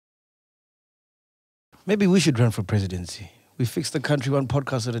Maybe we should run for presidency. We fix the country one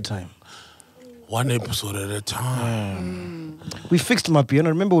podcast at a time. One episode at a time. We fixed my piano.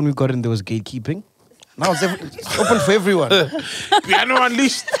 Remember when we got in, there was gatekeeping? Now it's open for everyone. Piano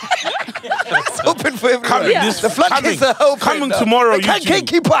Unleashed. It's open for everyone. Coming, The floodgates are open. Coming tomorrow. They can't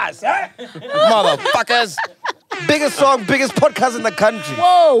gatekeep us. Motherfuckers. Biggest song, biggest podcast in the country.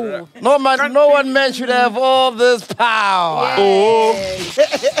 Whoa. No one man should have all this power. Oh.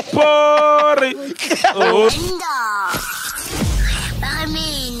 Sorry. Oh.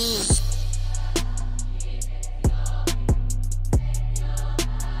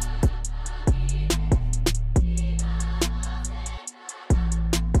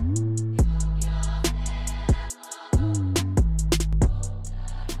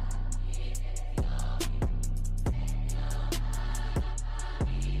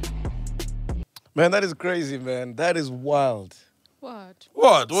 Man, that is crazy, man. That is wild. What?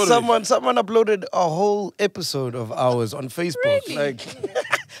 What? Someone uploaded a whole episode of ours on Facebook. Really? Like,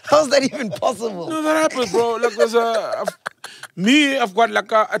 how's that even possible? No, that happens, bro. Like, there's I've got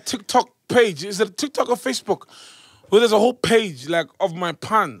like a TikTok page. Is it a TikTok or Facebook? Where there's a whole page like of my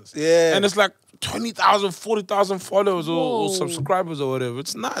puns. Yeah. And it's like 20,000, 40,000 followers or subscribers or whatever.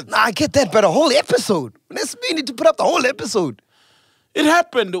 It's not. Nah, I get that, but a whole episode. That's me need to put up the whole episode. It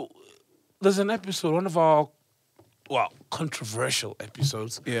happened. There's an episode, one of our, controversial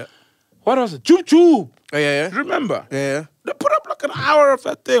episodes. Yeah. What was it? Joop Joop. Oh, yeah. Remember? Yeah. They put up like an hour of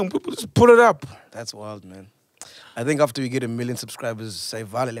that thing. People just put it up. That's wild, man. I think after we get 1 million subscribers, say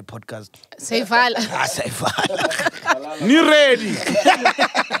Valele podcast. Say Val. Say Valele. Ni ready.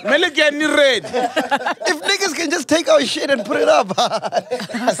 Meligan ni ready. If niggas can just take our shit and put it up.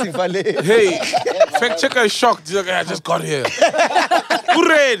 Say Valele. Hey, fact checker is shocked. He's like, I just got here. Who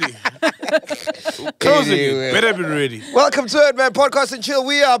ready? Closing it. Better be ready. Welcome to it, man. Podcast and Chill.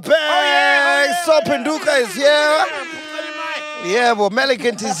 We are back. So Penduka is here. Yeah, well,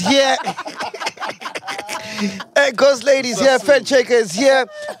 Meligant is here. Hey, Ghost Ladies here, Fed Checker is here,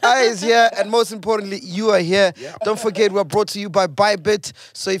 I is here, and most importantly, you are here. Yeah. Don't forget, we're brought to you by Bybit.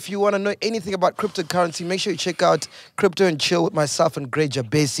 So if you want to know anything about cryptocurrency, make sure you check out Crypto and Chill with myself and Grey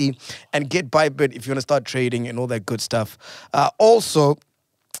Jabesi, and get Bybit if you want to start trading and all that good stuff. Also,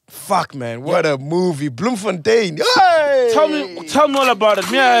 fuck, man, what a movie. Bloemfontein. Hey! Tell me all about it.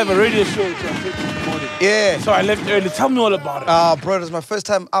 Me, I have a radio show. Yeah. So I left early. Tell me all about it. Bro, it was my first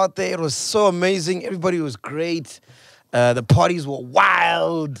time out there. It was so amazing. Everybody was great. The parties were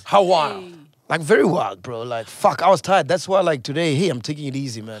wild. How wild? Like, very wild, bro. Like, fuck, I was tired. That's why, like, today, hey, I'm taking it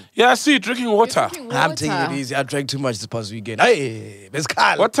easy, man. Yeah, I see you drinking water. I'm taking it easy. I drank too much this past weekend. Hey, Miss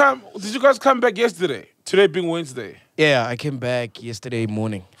Kyle. What time did you guys come back yesterday? Today being Wednesday. Yeah, I came back yesterday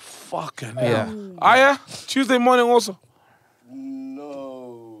morning. Fucking hell. Yeah. Tuesday morning also?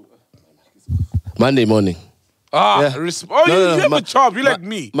 Monday morning. You have a job. You like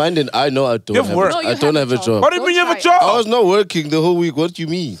me. Monday, I know I don't have work. I don't have a job. What do you mean you have a job? I was not working the whole week. What do you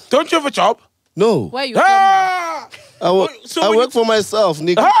mean? Don't you have a job? No. Where you from now? I work for myself,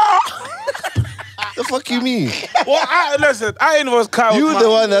 nigga. The fuck you mean? Well, listen, I invoice Kyle. You the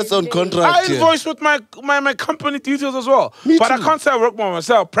one that's on contract. I invoice with my company details as well. Me but too. I can't say I work by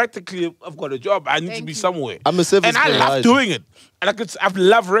myself. Practically, I've got a job. I need to be somewhere. I'm a service and I love provider. doing it. And I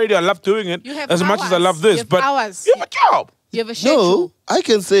love radio. I love doing it You have as much as I love this. You have but hours. you have a job. You have a schedule. No, I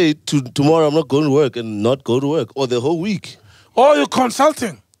can say tomorrow I'm not going to work and not go to work, or the whole week. Oh, you're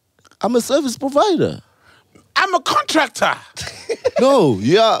consulting. I'm a service provider. I'm a contractor. No,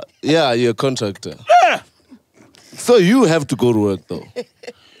 you're a contractor. Yeah. So you have to go to work though.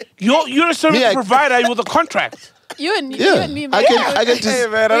 You're a service provider with a contract. You and me, man. I can just, Hey,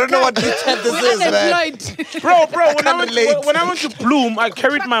 man, I don't know what this is, man. Unemployed. Bro, when I went to Bloom, I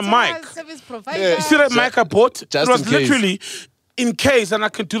carried my mic. Service provider. You see that mic I bought? Just It was in case. literally in case, and I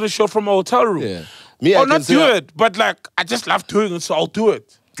can do the show from a hotel room. yeah. Me, I Or can not say do it, but like, I just love doing it, so I'll do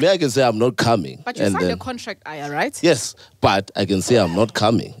it. Me, I can say I'm not coming. But you and signed then- a contract, Aya, right? Yes, but I can say I'm not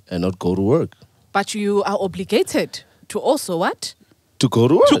coming and not go to work. But you are obligated to also what? To go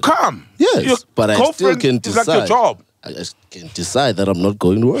to work. To come. Yes, Your but I still girlfriend can is decide. like your job. I just can decide that I'm not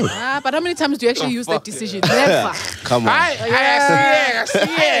going to work. But how many times do you actually use that decision? Never. Come on. I see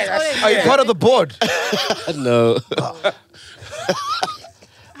it. Are you part of the board? No.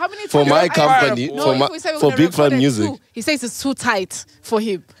 How many times? For my company, for Big Fun Music. He says it's too tight for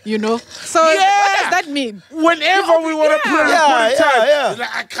him, you know? So Yeah. what does that mean? Whenever we want to put it Yeah, time, yeah. it's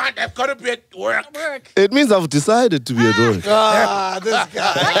like, I can't, I've got to be at work. It means I've decided to be at work. This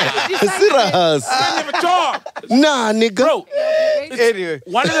guy. Serious. I have a job. Nah, nigga. Bro, Anyway.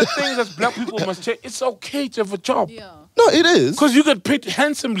 one of the things that black people must change, it's okay to have a job. Yeah. No, it is. Because you get paid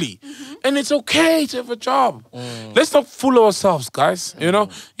handsomely. And it's okay to have a job. Let's not fool ourselves, guys. You know?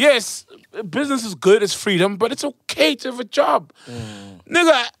 Yes, business is good, it's freedom, but it's okay to have a job.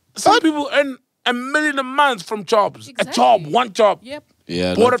 Nigga, some people earn $1 million a month from jobs. Exactly. A job, one job. Yep.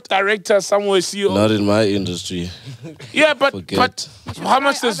 Yeah, Board of directors, somewhere CEO. not in my industry. Yeah, but Forget. how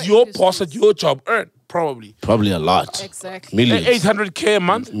much try does other your boss at industries. your job earn? Probably Probably a lot. Exactly. Millions. 800K a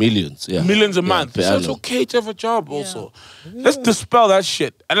month. Millions, yeah. Millions a Yeah, month. per So it's annum. okay to have a job also. Let's dispel that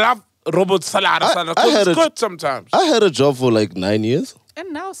shit. And I love Robert Salah. I had It's a- good sometimes. I had a job for like 9 years.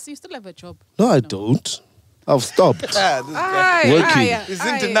 And now you still have a job. No, I don't. I've stopped. Working. He's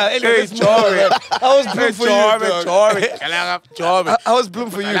in denial. Hey, Anyway, Jory. I was bloom for you, dog. Jory. I was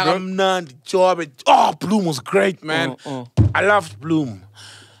bloom for you, bro. Oh, Bloom was great, man. I loved Bloom.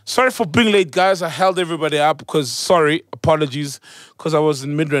 Sorry for being late, guys. I held everybody up because, apologies, because I was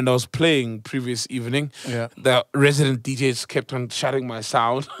in Midrand. I was playing previous evening. Yeah. The resident DJs kept on shutting my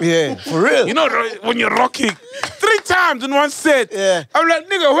sound. Yeah, for real. You know, when you're rocking 3 times in one set. Yeah. I'm like,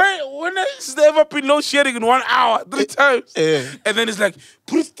 nigga, when has there ever been load shedding in 1 hour? 3 times. Yeah. And then it's like,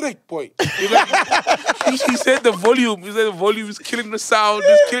 put it straight, boy. He's like, he said the volume. He said the volume is killing the sound.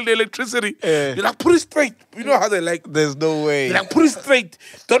 It's killing the electricity. Yeah. You're like, put it straight. You know how they like. There's no way. You're like, put it straight.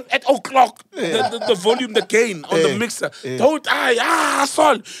 Don't at o'clock. The volume, the gain on the mixer. Don't,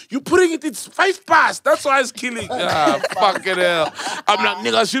 Sol. You putting it, it's 5 past. That's why it's killing. Fucking hell. I'm like,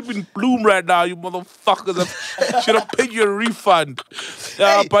 nigga, I should be in Bloom right now, you motherfuckers. I should have paid you a refund.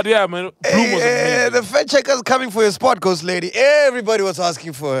 But yeah, man, Bloom was amazing. The fact checker's coming for your spot, Ghost Lady. Everybody was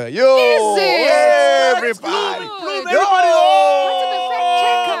asking for her. Yo, Is it? everybody. Bloom, Yo. What's in the fact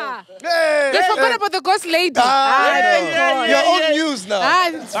checker? Hey, They forgot about the ghost lady. Your own news now.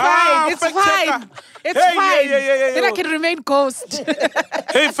 It's fine. It's fact fine. checker. It's Hey, fine. yeah. Then I can remain ghost.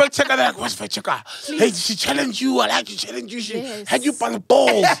 Hey, fact checker, like, what's fact checker? Hey, she challenged you. I like to challenge you. She Yes. had you by the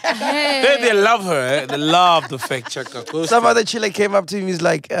balls. They love her. They love the fact checker. Some other chiller came up to him. He's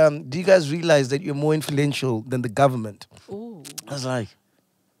like, do you guys realize that you're more influential than the government? Ooh. I was like,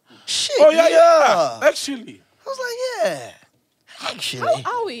 shit. Oh, yeah. Actually. I was like, yeah. Actually.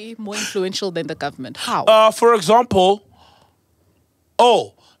 How are we more influential than the government? How? For example,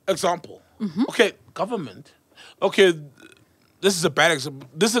 okay, government. Okay, this is a bad example.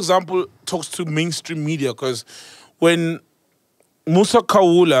 This example talks to mainstream media because when Musa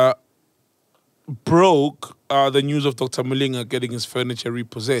Kawula broke the news of Dr. Malinga getting his furniture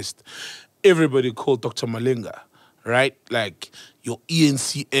repossessed, everybody called Dr. Malinga, right? Like your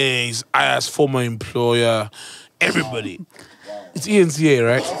ENCAs, IA's former employer, everybody. It's ENCA,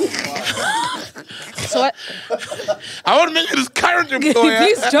 right? So what? I want to make it his current employer.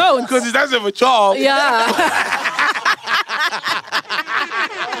 Please don't. Because he doesn't have a job. Yeah.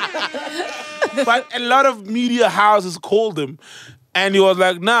 But a lot of media houses called him. And he was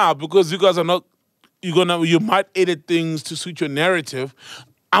like, nah, because you guys are not, you might edit things to suit your narrative.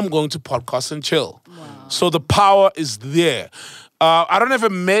 I'm going to podcast and chill. Wow. So the power is there. I don't have a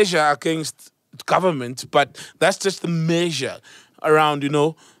measure against government, but that's just the measure around,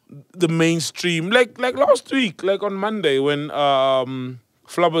 the mainstream. Like last week, like on Monday, when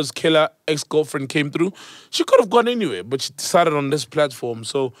Flubber's killer ex-girlfriend came through, she could have gone anywhere, but she decided on this platform.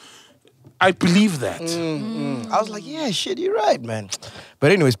 So I believe that. I was like, yeah, shit, you're right, man.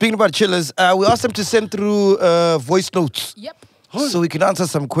 But anyway, speaking about chillers, we asked them to send through voice notes. Yep. So we can answer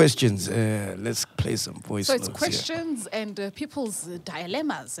some questions. Let's play some voice So notes. it's questions and people's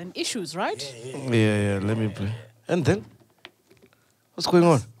dilemmas and issues, right? Yeah, let me play. And then? What's going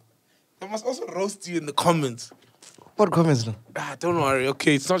on? They must also roast you in the comments. What comments now? Don't worry.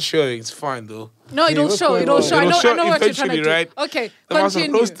 Okay, it's not showing. It's fine, though. No, it'll what's show. going It'll on? show. I It'll know, show I know what you're trying to eventually, do. right? Okay, They must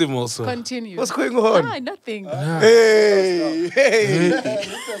continue. roast him also. Continue. What's going on? Nothing. Hey.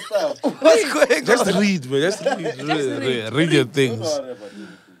 What's going on? Just read, man. Just read. Read your things.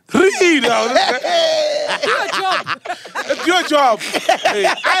 Read now. Do your job. Do your job.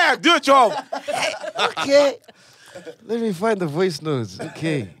 Hey, do your job. Okay. Let me find the voice notes.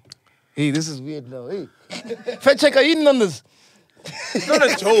 Okay. Hey, this is weird now. Hey. Fact check, are you in on this? It's not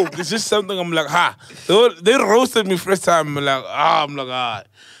a joke. It's just something I'm like, They roasted me first time. I'm like,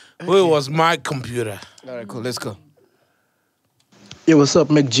 Where was my computer? All right, cool. Let's go. Yo, what's up,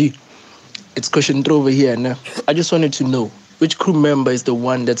 MacG? It's Question over here now. I just wanted to know, which crew member is the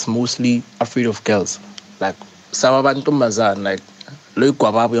one that's mostly afraid of girls? Like, Sababantu Mazan, like, Loy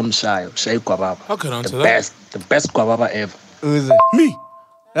Kwababa Yamshayo, Shay Kwababa. How can I answer that? The best Kwababa ever. Who is it? Me.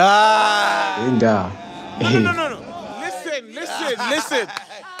 Ah. Linda. No.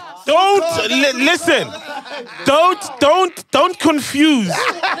 Listen. Don't confuse.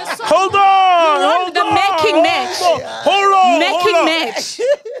 Hold on. The making match. Hold on. Making match.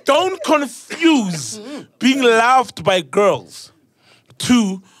 don't confuse being loved by girls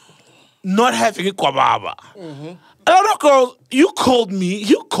to not having a kwababa. A lot of girls, you called me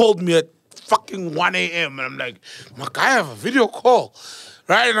at fucking 1 a.m. and I'm like, I have a video call.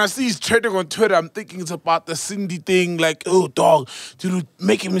 Right? And I see he's trending on Twitter. I'm thinking it's about the Cindy thing. Like, oh, dog, did you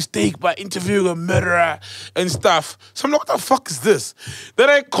make a mistake by interviewing a murderer and stuff? So I'm like, what the fuck is this? Then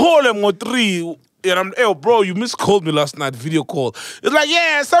I call him on 3. And I'm, hey, bro, you miscalled me last night, video call. It's like,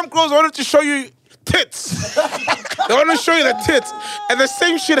 yeah, some girls wanted to show you tits. They want to show you the tits. And the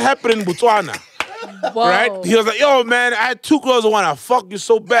same shit happened in Botswana. Wow. Right? He was like, yo, man, I had 2 girls who want to fuck you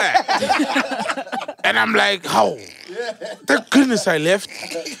so bad. And I'm like, how? Thank goodness I left.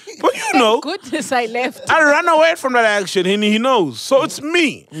 But you know. Goodness, I left. I ran away from that action and he knows. So it's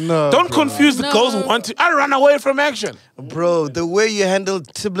me. No, don't confuse the girls who want to. I ran away from action. Bro, the way you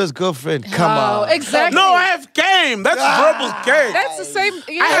handled Tibla's girlfriend, come on. Exactly. No, I have game. That's verbal game. That's the same.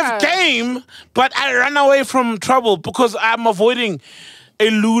 Yeah. I have game, but I ran away from trouble because I'm avoiding a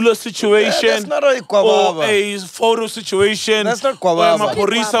Lula situation. That's not a kwababa. Or a photo situation. That's not kwababa. Where my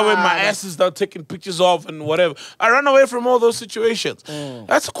porisa, where my ass is now taking pictures of and whatever. I run away from all those situations.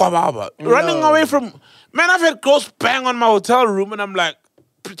 That's kwababa. Running away from... Man, I've had girls bang on my hotel room and I'm like,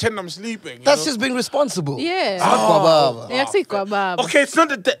 pretend I'm sleeping. That's just being responsible. Yeah. It's not kwababa. Yeah, say kwababa. Okay, it's not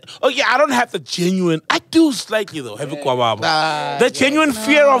that... Oh, yeah, I don't have the genuine... I do slightly, though, have a kwababa. The genuine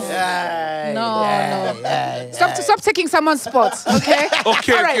fear of... No. Stop taking someone's spot, okay?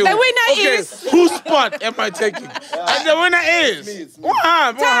 Okay, all right, okay. the winner is... Whose spot am I taking? And the winner is...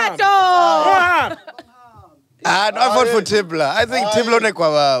 Tato! I vote for Tibla. I think Tibla ne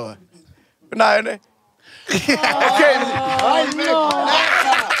kwababa. No.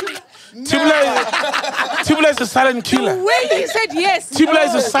 Tibla is a silent killer. The way he said yes. Tibla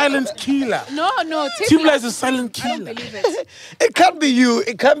is a silent killer. No. Tibla is a silent I don't killer. believe it. It can't be you.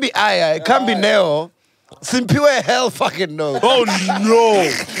 It can't be Aya. It can't be Neo. Simpiwe hell fucking no. Oh no.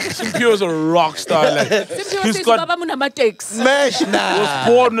 Simpio is a rock star. Like, he's got... Mesh, He was nah.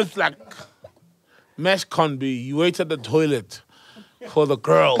 born with like... Mesh can't be. You wait at the toilet for the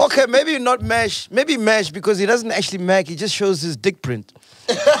girls. Okay, maybe not Mesh. Maybe Mesh because he doesn't actually Mac. He just shows his dick print.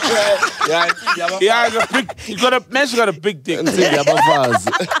 Yeah, Mesh got a big dick.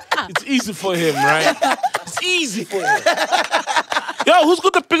 It's easy for him, right? It's easy for him. Yo, who's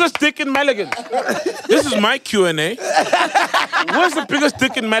got the biggest dick in Maligan? This is my Q&A. Where's the biggest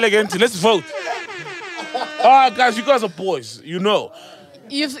dick in Maligan? Let's vote. All right, guys, you guys are boys. You know.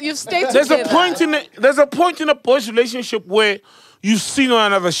 You've stayed There's together. there's a point in a boys' relationship where you've seen on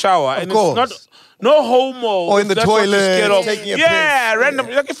another shower, and course. it's not no homo Or in the that's what you're toilet, scared of. taking a yeah, piss. random.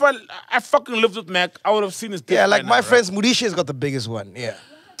 Like if I fucking lived with Mac, I would have seen his dick. Yeah, like by my now, friend's Mudisha's got the biggest one. Yeah.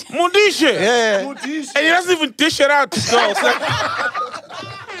 Mundisha. Yeah. And he doesn't even dish it out to girls. Like,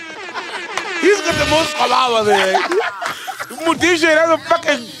 he's got the most halal there. Mundisha doesn't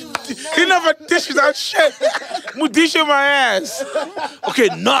fucking. He never dishes out shit. Mudisha my ass. Okay,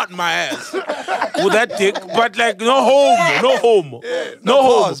 not my ass. With that dick, but like no homo. No homo.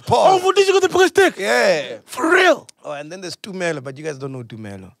 Pause. Oh, Mudisha got the biggest dick. Yeah. For real. Oh, and then there's Tumelo, but you guys don't know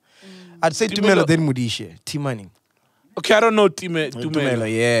Tumelo. I'd say Tumelo, then Mudisha. T-Money. Okay, I don't know Tumelo. Tumelo,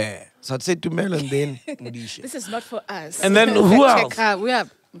 yeah. So I'd say Tumelo and then Mudisha. This is not for us. And then who else? We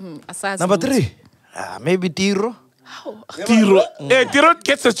have Asaz. Number 3. Maybe Tiro. Tiro. Hey, Tiro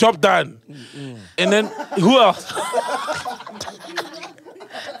gets the job done. And then who else?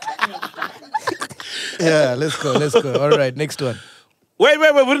 Yeah, let's go. All right, next one. Wait. We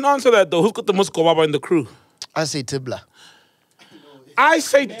didn't answer that though. Who's got the most kobaba in the crew? I say Tibla. I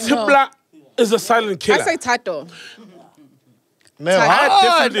say Tibla is a silent killer. I say Tato. No,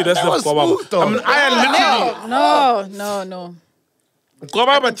 Definitely that's the smooth, kobaba. though. I mean, I literally No.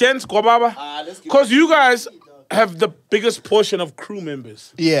 kobaba, gents, kobaba. Because you guys have the biggest portion of crew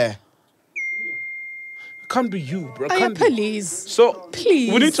members. Yeah. Can't be you, bro. Oh, yeah, Can't be. please. So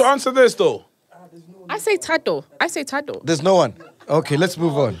Please. we need to answer this though. I say Tato. There's no one. Okay, let's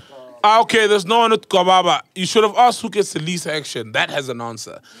move on. Okay, there's no one with Kwababa. You should have asked who gets the least action. That has an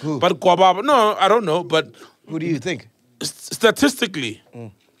answer. Who? But Kwababa, no, I don't know. But Who do you think? statistically,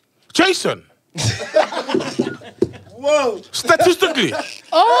 Jason. Whoa. Statistically,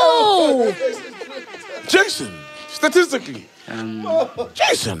 Oh! Jason. Statistically,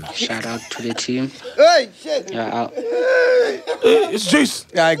 Jason. Shout out to the team. Hey, shit. Yeah, It's Jason.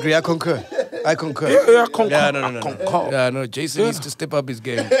 Yeah, I agree. I concur. Yeah, concur. Yeah, no. Concur. Yeah, no. Jason needs to step up his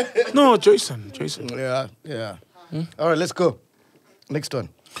game. No, Jason. Yeah. All right, let's go. Next one.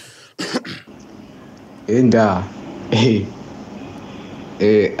 Inda.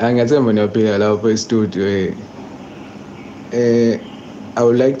 Angathemba niyaphila lapho e-studio I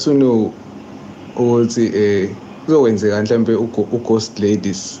would like to know ukuthi kuzokwenzeka mhlambe u-ghost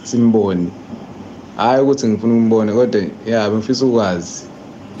ladies simbone. Hayi ukuthi ngifuna umbone kodwa yeah ngifisa ukwazi.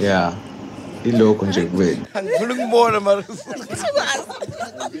 Yeah. Ilokho nje kuphela. Angifuna ukubona mara.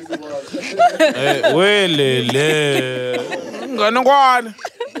 Welele. Ngane kwana.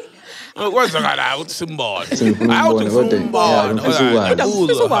 Kwenzakala ukuthi simbone. Awuthi simbone.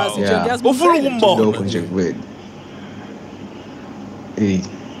 Ngifisa ukwazi nje ngiyazi. Ufuna ukumbona. Ilokho nje kuphela.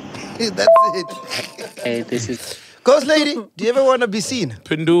 That's it. Hey, this is Ghost lady, do you ever want to be seen?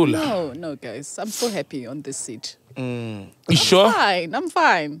 Pendula. No, guys. I'm so happy on this seat. You sure? I'm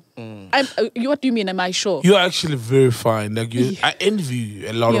fine. What do you mean? Am I sure? You're actually very fine. Like I envy you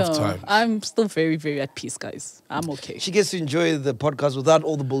a lot of times. I'm still very, very at peace, guys. I'm okay. She gets to enjoy the podcast without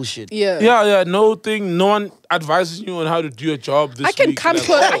all the bullshit. Yeah. Yeah. No one advises you on how to do your job this week. I can come like,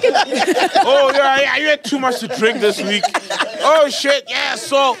 to a... oh, yeah, you had too much to drink this week. Oh, shit, yeah,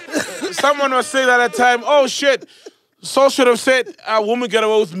 so someone was saying that at a time, oh, shit, so should have said a woman get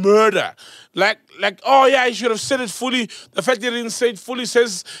away with murder. Like, oh, yeah, he should have said it fully. The fact that he didn't say it fully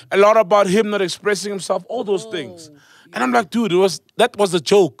says a lot about him not expressing himself, all those things. And I'm like, dude, that was a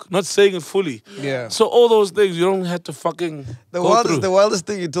joke, not saying it fully. Yeah. So all those things, you don't have to fucking go through. The wildest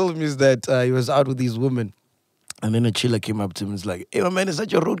thing he told me is that he was out with these women. And then a chiller came up to him and was like, hey, my man, is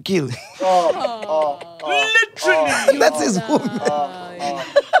that your roadkill? Literally. That's his woman.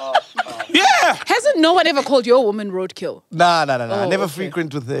 Yeah. Hasn't no one ever called your woman roadkill? Nah. I never okay.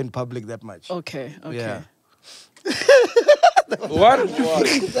 frequent with her in public that much. Okay. Yeah. Why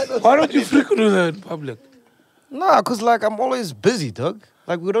don't you frequent with her in public? Nah, because like I'm always busy, dog.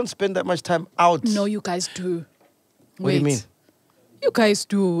 Like we don't spend that much time out. No, you guys do. What do you mean? You guys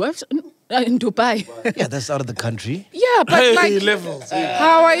do. In Dubai. Yeah, that's out of the country. Yeah, but Hey, like... levels.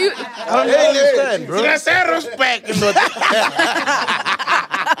 How are you... I don't understand, bro. Say respect.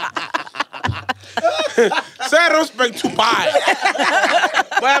 Say respect to buy.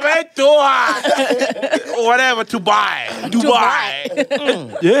 Whatever, to buy.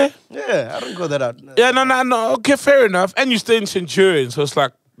 Dubai. Yeah? Yeah, I don't go that out. Yeah, no. Okay, fair enough. And you stay in Centurion, so it's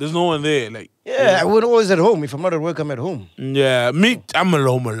like, there's no one there. Like, Yeah, we're always at home. If I'm not at work, I'm at home. yeah, I'm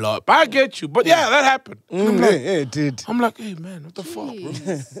alone a lot. But I get you. But yeah, that happened. Yeah, dude. I'm like, hey, man, what the fuck,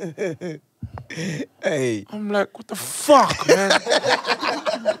 bro? Hey. I'm like, what the fuck, man?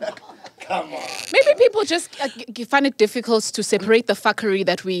 Maybe people just find it difficult to separate the fuckery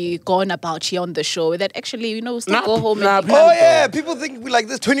that we go on about here on the show. That actually, still go home and... Oh, yeah. People think we like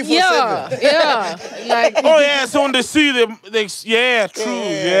this 24/7. Yeah. Like, Oh, yeah, so when they see them, yeah, true.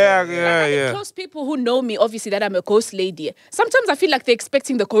 Yeah. close people who know me, obviously, that I'm a ghost lady. Sometimes I feel like they're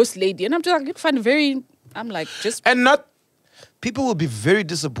expecting the ghost lady. And I'm just like, I'm like, just... And not... People will be very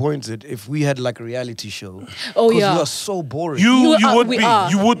disappointed if we had like a reality show. Oh, 'Cause yeah. we are so boring. You are- would we be.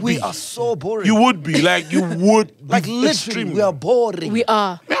 are. You would be. We are so boring. You would be. Like, you would be. like literally, extremely. we are boring. We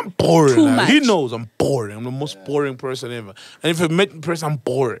are. I'm boring. Too Like, he much. knows I'm boring. I'm the most boring person ever. And if you met in person, I'm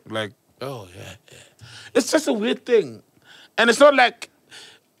boring. Like, oh, yeah. It's just a weird thing. And it's not like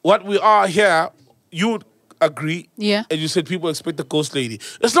what we are here, you would agree. Yeah. And you said people expect the ghost lady.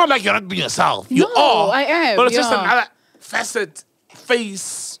 It's not like you're not being yourself. You No, are. I am, But it's just yeah. another facet,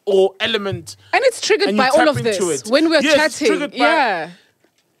 face, or element. And it's triggered And you by tap all of into this. it. When we're Yes, it's chatting. triggered by-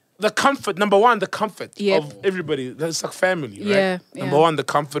 The comfort, number one, the comfort Yep. of everybody. That's like family, right? Yeah, Number yeah. one, the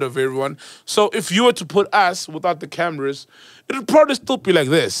comfort of everyone. So if you were to put us without the cameras, it would probably still be like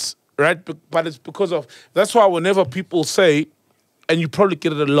this, right? But it's because of, that's why whenever people say, and you probably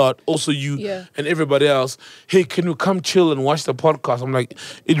get it a lot, also you Yeah. and everybody else, hey, can you come chill and watch the podcast? I'm like,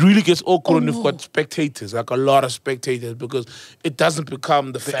 it really gets awkward when you've got spectators, like a lot of spectators, because it doesn't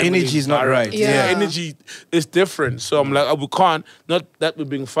become the family energy is not environment. right. Yeah. The energy is different. So I'm like, we can't, not that we're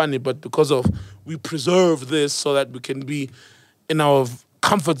being funny, but because of, we preserve this so that we can be in our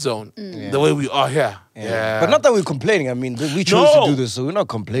comfort zone, the way we are here. Yeah. But not that we're complaining. I mean, we chose No. to do this, so we're not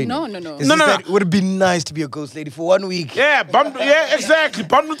complaining. No. It's No, just no. that it would have been nice to be a ghost lady for 1 week. Yeah, exactly.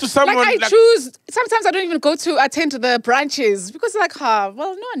 Bump into someone. Like I choose, sometimes I don't even go to attend to the branches because like, well,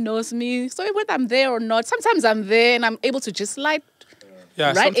 no one knows me. So whether I'm there or not, sometimes I'm there and I'm able to just like, yeah,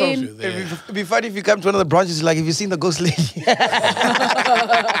 right sometimes in. you're there. It'd be funny if you come to one of the branches, like, have you seen the ghost lady?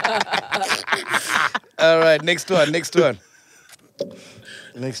 All right, next one.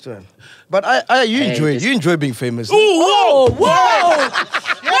 But you enjoy being famous. whoa.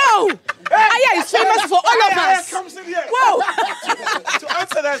 Aya is famous for all of us. Comes in here. Whoa. To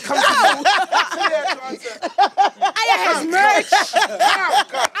answer that, come to me. Aya has merch.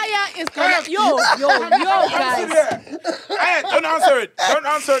 Aya is gonna, yo, guys. Hey, don't answer it.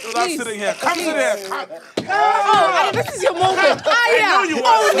 concert without sitting here. Come sit here. Come. This is your moment. I know you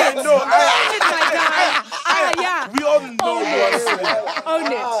want to sit. No, we all know you want to sit.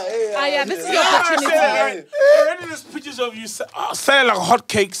 Own it. This is your opportunity. Already there's pictures of you selling like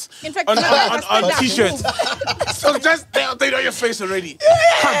hotcakes on t-shirts. So just they know your face already.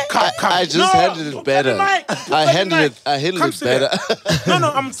 Come. I just handled it better. I handled it better.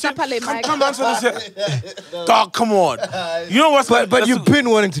 No, I'm come answer this here. Dog, come on. You know what's But you've been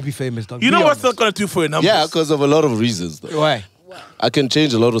wanting to be famous, dog. You know what's that gonna do for your numbers? Yeah, because of a lot of reasons. Though. Why? I can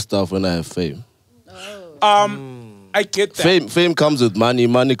change a lot of stuff when I have fame. I get that. Fame comes with money.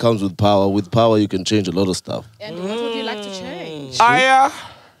 Money comes with power. With power, you can change a lot of stuff. And what would you like to change? Aya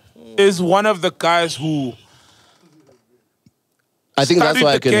is one of the guys who I think that's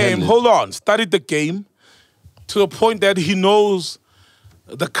why I can handle it. Hold on, studied the game to the point that he knows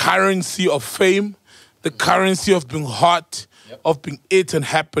the currency of fame, the currency of being hot, of being it and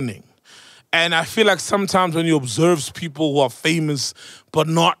happening. And I feel like sometimes when you observe people who are famous but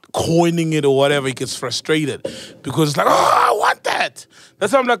not coining it or whatever, he gets frustrated because it's like, oh, I want that.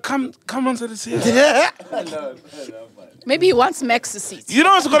 That's why I'm like, come onto the seat. Maybe he wants Max's seat. You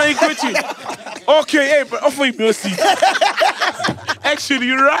know what's gonna equate you? Okay, hey, but offer him your seat. Actually,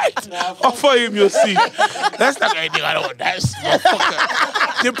 you're right. Offer him your seat. That's not anything I don't want. That's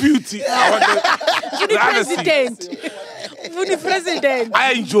motherfucker. Deputy. I want the other seat. President.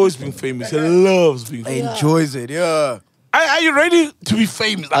 I enjoys being famous. He loves being He famous. enjoys it, yeah. Are you ready to be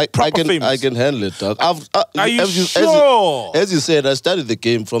famous? Like proper famous? I can handle it, dog. Are you sure? As you said, I studied the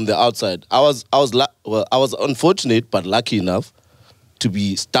game from the outside. I was unfortunate but lucky enough to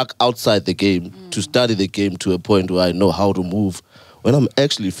be stuck outside the game, to study the game to a point where I know how to move when I'm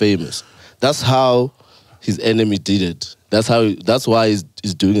actually famous. That's how his enemy did it. That's why he's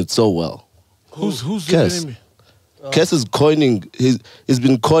doing it so well. Who's the Kes. enemy? Kes is coining. He's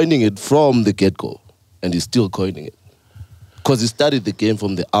been coining it from the get-go, and he's still coining it because he studied the game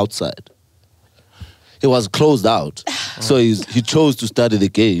from the outside. He was closed out, so he chose to study the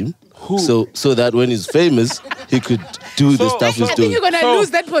game. So that when he's famous, he could do the stuff he's I think doing. you're gonna lose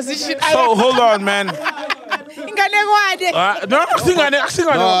that position. So hold on, man. No,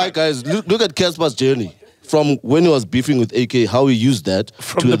 Guys, look at Casper's journey. From when he was beefing with AK, how he used that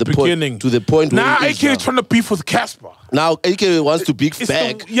from the beginning to the point now where AK is trying to beef with Casper. Now AK wants to beef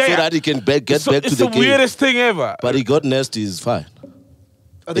back so that he can get back to the game. It's the weirdest thing ever. But he got nasty. He's fine.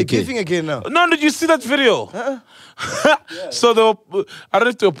 Are they beefing again now? No, did you see that video? So I don't know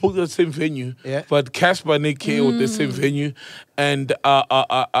if they were booked at the same venue, but Casper and AK were at the same venue, and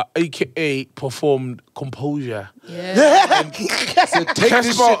AKA performed Composure. So take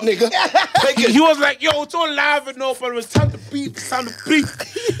this shit, nigga. He was like, yo, it's all live and all, but it was time to beef, and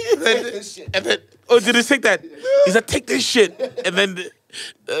then did he take that? He said, take this shit. And then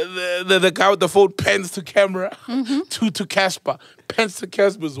the guy with the phone pans to camera to Casper. Pans to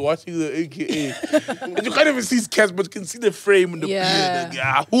Casper is watching the AKA. And you can't even see Casper, but you can see the frame and the beard.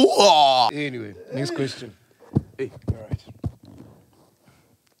 Anyway, next question. Hey. All right.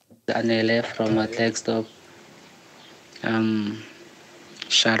 Anele from Textop.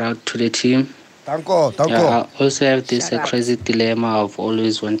 Shout out to the team. Tanko. I also have this crazy dilemma I've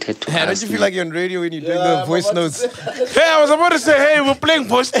always wanted to ask. Don't you feel like you're on radio when you're doing the voice notes? Hey, I was about to say, hey, we're playing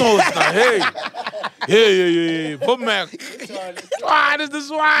voice notes now. Hey. Bob Mac. What is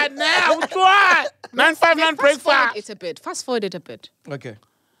this one now? Which one? 959 breakfast. Fast forward it a bit. Okay.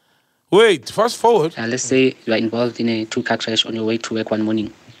 Wait, fast forward. Let's say you are involved in a two-car crash on your way to work one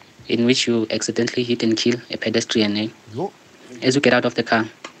morning, in which you accidentally hit and kill a pedestrian. As you get out of the car,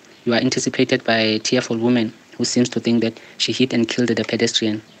 you are anticipated by a tearful woman who seems to think that she hit and killed the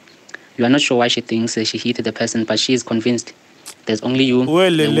pedestrian. You are not sure why she thinks she hit the person, but she is convinced there's only you. A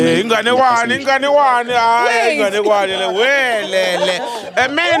man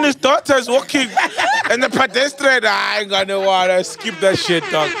and his daughter is walking, and the pedestrian, I ain't gonna wanna skip that shit,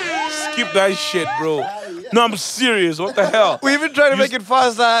 dog. Skip that shit, bro. No, I'm serious. What the hell? We even trying to make it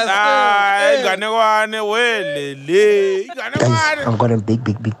faster. Guys, I've got a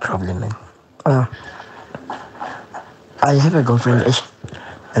big problem, man. I have a girlfriend,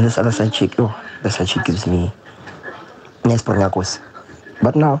 and this other side chick, the side chick gives me nice pornacos.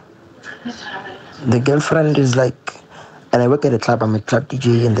 But now, the girlfriend is like, and I work at a club, I'm a club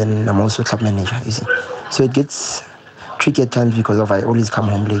DJ, and then I'm also a club manager, you see. So it gets tricky at times because I always come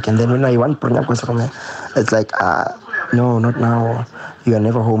home late. And then when I want pornacos from her, it's like, no, not now. You are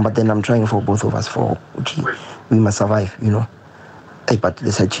never home. But then I'm trying for both of us we must survive, Hey, but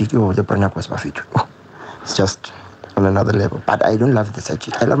the side chick, the pornacos perfect. It's just on another level. But I don't love the side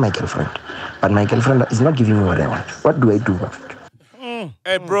chick. I love my girlfriend. But my girlfriend is not giving me what I want. What do I do, Buffett?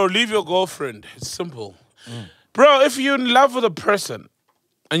 Hey, bro, leave your girlfriend. It's simple. Bro, if you're in love with a person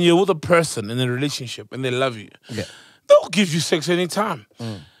and you're with a person in a relationship and they love you, they'll give you sex anytime.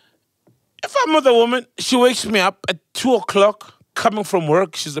 If I'm with a woman, she wakes me up at 2 o'clock coming from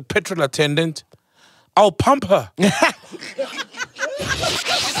work. She's a petrol attendant. I'll pump her.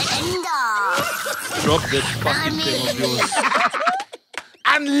 Drop that fucking thing of yours.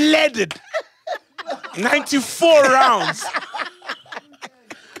 Unleaded. 94 rounds.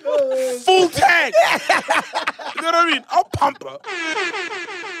 Full tank. You know what I mean? I'll pump her.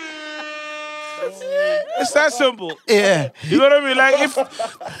 It's that simple. Yeah. You know what I mean? Like,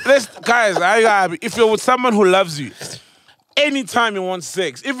 if you're with someone who loves you, anytime you want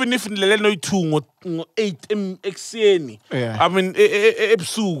sex, even if you know 2 or 8 ekuseni, I mean,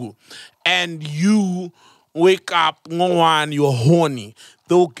 ebusuku, and you wake up, you're horny,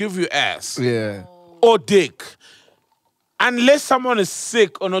 they'll give you ass. Yeah. Or dick. Unless someone is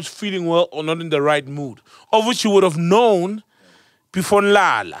sick or not feeling well or not in the right mood, of which you would have known before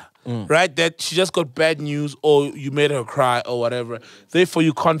Lala. Right? That she just got bad news or you made her cry or whatever. Therefore,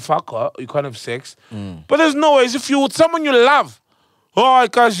 you can't fuck her, you can't have sex. But there's no ways. If you're with someone you love,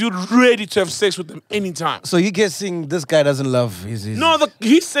 guys, you're ready to have sex with them anytime. So you guessing this guy doesn't love his... No,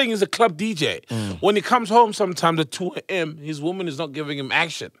 he's saying he's a club DJ. When he comes home sometimes at 2 a.m., his woman is not giving him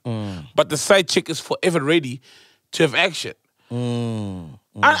action. But the side chick is forever ready to have action. And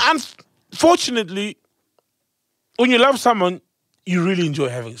unfortunately, when you love someone, you really enjoy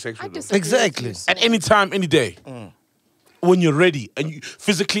having sex with them. Exactly. At any time, any day. When you're ready, and you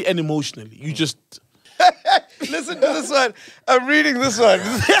physically and emotionally, you just... Listen to this one. I'm reading this one.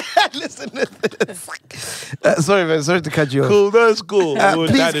 Listen to this. Sorry, man. Sorry to cut you off. Cool, that's cool.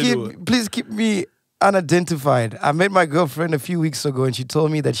 Please keep me unidentified. I met my girlfriend a few weeks ago and she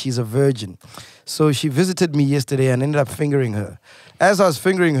told me that she's a virgin. So she visited me yesterday and ended up fingering her. As I was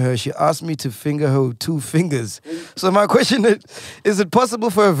fingering her, she asked me to finger her with 2 fingers. So my question is it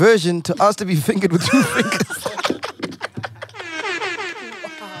possible for a virgin to ask to be fingered with 2 fingers?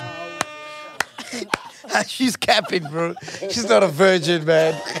 She's capping, bro. She's not a virgin,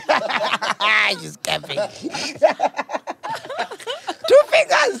 man. She's capping. 2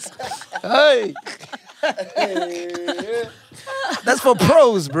 fingers. Hey. That's for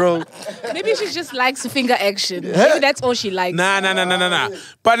pros, bro. Maybe she just likes finger action. Maybe that's all she likes. Nah.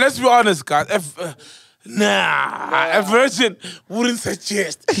 But let's be honest, guys. A virgin wouldn't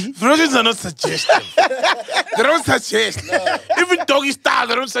suggest. Virgins are not suggestive. They don't suggest. Even doggy style,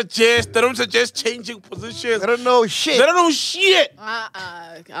 they don't suggest. They don't suggest changing positions. They don't know shit. They don't know shit.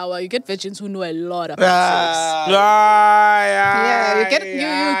 You get virgins who know a lot about sex. You get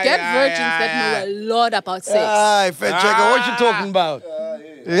virgins that know a lot about sex. Fair checker, what you talking about?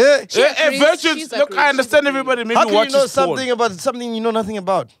 Virgins, look, I understand everybody maybe How can you know watches porn. something about something you know nothing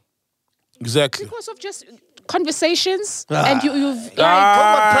about? Exactly. Because of just conversations and you've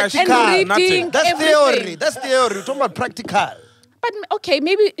practical. and reading. That's everything. theory. That's theory. We're talking about practical. But okay,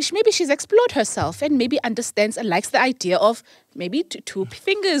 maybe she's explored herself and maybe understands and likes the idea of maybe 2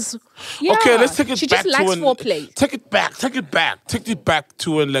 fingers. Yeah. Okay, let's take it she back just likes to foreplay. Take it back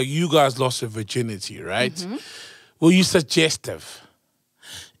to when like you guys lost your virginity, right? Were you suggestive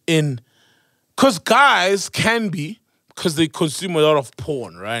because guys can be, because they consume a lot of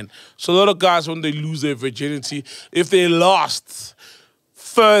porn, right? So a lot of guys, when they lose their virginity, if they lost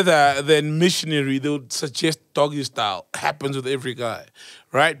further than missionary, they would suggest doggy style. Happens with every guy,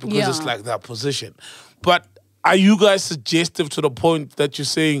 right? Because it's like that position. But are you guys suggestive to the point that you're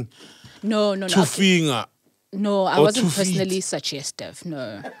saying No. 2 finger? No, I wasn't personally suggestive.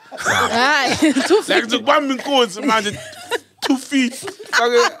 No. 2 Like the one imagine 2 feet.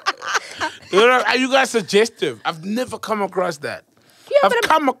 Are you guys suggestive? I've never come across that. I've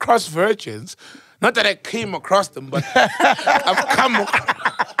come across virgins. Not that I came across them, but I've come across...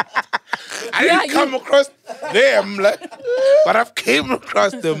 I didn't come across them, but I've came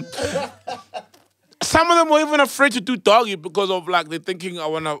across them. Some of them were even afraid to do doggy because of like they're thinking I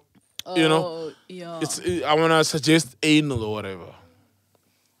wanna, I wanna suggest anal or whatever.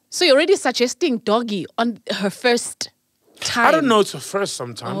 So you're already suggesting doggy on her first time? I don't know. It's her first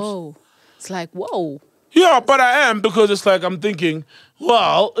sometimes. Oh, it's like whoa. Yeah, but I am, because it's like I'm thinking,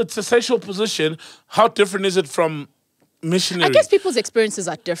 well, it's a sexual position. How different is it from missionary? I guess people's experiences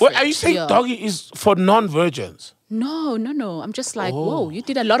are different. Well, are you saying doggy is for non-virgins? No. I'm just like, whoa, you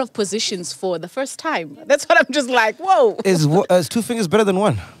did a lot of positions for the first time. That's what I'm just like, whoa. Is 2 fingers better than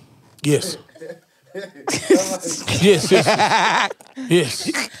 1? Yes. Yes.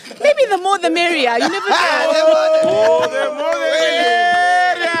 Maybe the more the merrier. You never know. The more the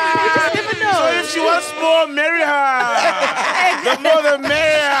merrier. You just never know. So if she wants more, marry her. The more the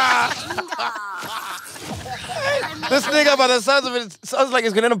merrier. This nigga, by the sounds of it, sounds like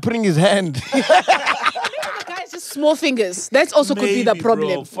he's gonna end up putting his hand. The guy's just small fingers. That also could be the Maybe, bro.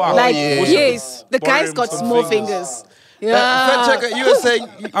 problem. Fuck. Like, Yeah. yes, the Borrow guy's him got some small fingers. fingers. Yeah. Fact checker, you were saying.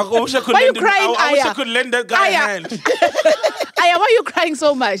 I wish I could Why lend you crying, I wish I Aya? could lend that guy a Aya. hand. Aya, why are you crying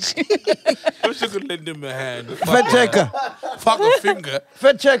so much? I wish I could lend him a hand. Fact checker, Fuck a finger.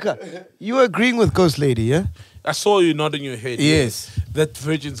 fact checker. You were agreeing with Ghost Lady, yeah? I saw you nodding your head. Yes. That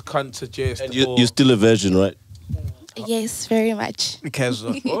virgins can't suggest. And you're still a virgin, right? Yes, very much.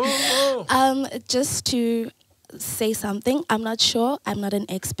 Casual. Just to say something, I'm not sure, I'm not an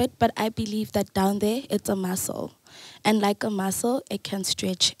expert, but I believe that down there, it's a muscle. And like a muscle, it can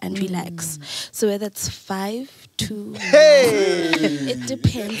stretch and relax. So whether it's 5 to... It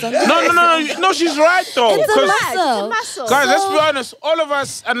depends on... No, she's right though. It's a 'Cause- muscle. muscle. Guys, let's be honest. All of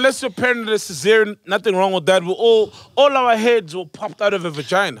us, unless your parent is cesarean, nothing wrong with that. We all our heads were popped out of a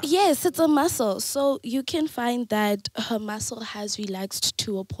vagina. Yes, it's a muscle. So you can find that her muscle has relaxed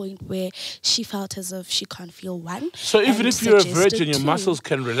to a point where she felt as if she can't feel one. So even and if you're a suggested virgin, your two. muscles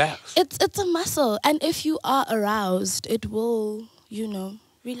can relax. It's a muscle, and if you are aroused, it will,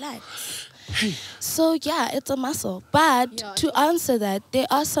 relax. So yeah, it's a muscle. But to answer that, there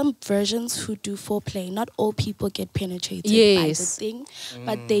are some versions who do foreplay. Not all people get penetrated by the thing,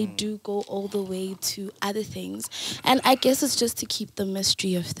 but they do go all the way to other things. And I guess it's just to keep the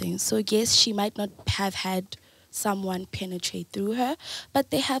mystery of things. So yes, she might not have had someone penetrate through her,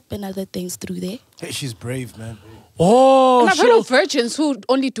 but there have been other things through there. Hey, she's brave, man. Oh, And I've heard of virgins who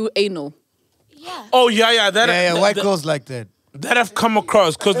only do anal. Yeah. Oh yeah. White girls like that. That I've come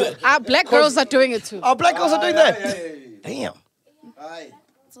across because Black girls are doing it too. Oh, black girls are doing that. Damn.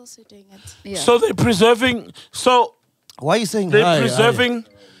 It's also doing it. Yeah. so they're preserving. So Why are you saying they're hi? preserving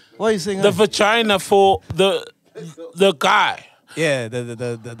Why are you saying the hi? vagina for the guy, Yeah,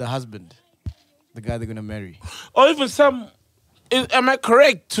 the husband, the guy they're gonna marry. or even some. Am I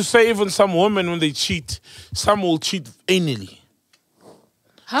correct to say even some women when they cheat, some will cheat anally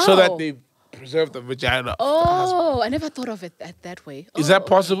How? so that they preserve the vagina. Oh, I never thought of it that way. Is that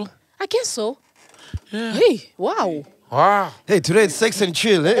possible? I guess so. Yeah. Hey, wow. Wow. Hey, today it's sex and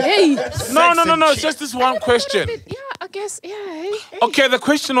chill, eh? Hey. No. It's just this one question. Yeah, I guess. Yeah. Hey. Okay, the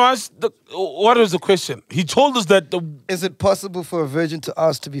question was, what was the question? He told us that Is it possible for a virgin to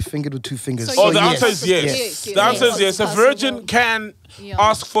ask to be fingered with 2 fingers? So the yes. answer is yes. Yes. The answer is yes. A virgin can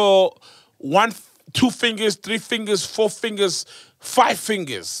ask for 1, 2 fingers, 3 fingers, 4 fingers, 5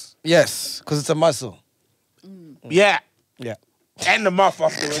 fingers. Yes, because it's a muscle. Yeah. Yeah. And the mouth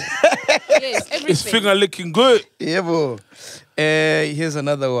afterwards. Yes, everything. His finger licking good. Yeah, bro. Here's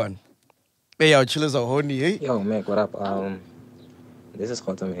another one. Hey, our chillers are horny, eh? Yo, Mac, what up? This is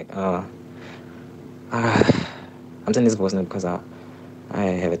Khoto, Mac. I'm saying this voice note because I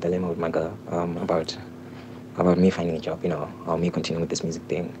have a dilemma with my girl about me finding a job, or me continuing with this music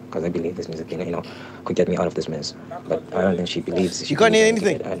thing, because I believe this music thing, could get me out of this mess. But I don't think she believes. You can't hear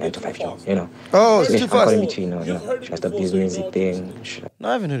anything. A 9 to 5 job, Oh, So it's too I'm calling fast. me to, should I stop this music thing? No,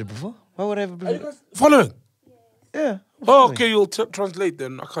 I haven't heard it before. Why would I ever believe it? Following. Yeah. Oh, okay, you'll translate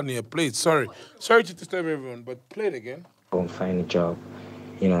then. I can't hear. Play it. Sorry to disturb everyone, but play it again. Go and find a job,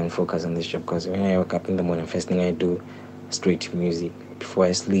 and focus on this job. Because when I wake up in the morning, first thing I do, straight music. Before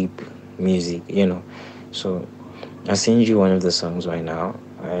I sleep, music, So I'll send you one of the songs right now,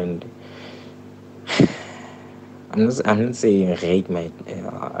 and I'm not saying rate my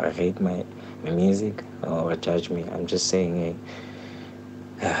music or judge me. I'm just saying,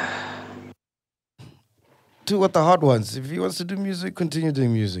 Do what the hard ones. If he wants to do music, continue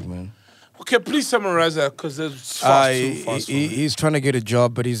doing music, man. Okay, please summarize that because it's fast too fast. for me. He's trying to get a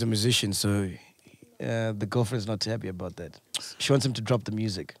job, but he's a musician, so the girlfriend's not happy about that. She wants him to drop the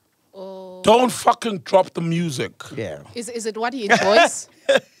music. Don't fucking drop the music. Yeah. Is it what he enjoys?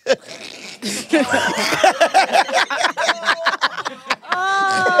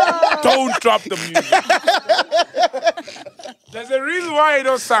 Don't drop the music. There's a reason why you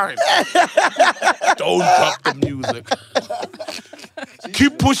don't sign. Don't drop the music.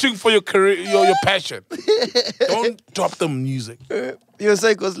 Keep pushing for your career, your passion. Don't drop the music. You were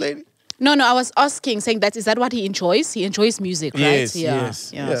saying, Ghost Lady? No, I was saying that is that what he enjoys? He enjoys music, right? Yes, Yeah.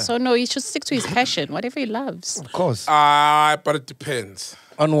 yes, Yeah. yeah. So no, he should stick to his passion, whatever he loves. Of course. But it depends.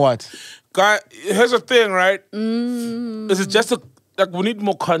 On what? Guy, here's the thing, right? Is it just we need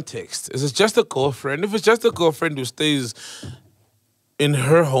more context. Is it just a girlfriend? If it's just a girlfriend who stays in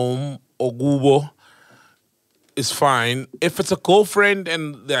her home or Gubo, it's fine. If it's a girlfriend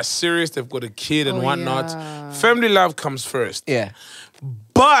and they're serious, they've got a kid and whatnot, yeah. family love comes first. Yeah.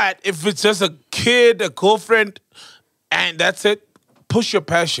 But if it's just a kid, a girlfriend, and that's it, push your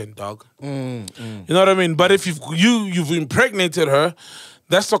passion, dog. You know what I mean? But if you've impregnated her,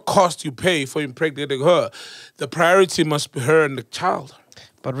 that's the cost you pay for impregnating her. The priority must be her and the child.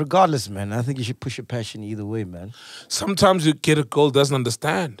 But regardless, man, I think you should push your passion either way, man. Sometimes you get a girl that doesn't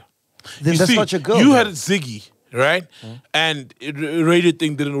understand. Then that's not your girl. You man. had Ziggy, right? And radio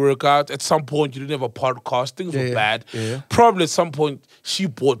thing didn't work out. At some point, you didn't have a podcast. Things were bad. Probably at some point, she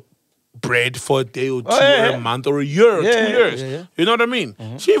bought bread for a day or two or a month or a year or 2 years. You know what I mean?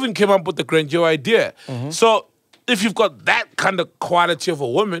 She even came up with the grandeur idea. So if you've got that kind of quality of a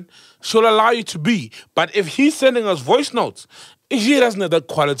woman, she'll allow you to be. But if he's sending us voice notes, if she doesn't have that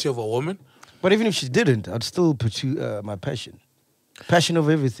quality of a woman. But even if she didn't, I'd still pursue my passion. Passion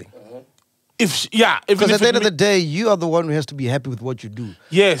over everything. Because at the end of the day, you are the one who has to be happy with what you do.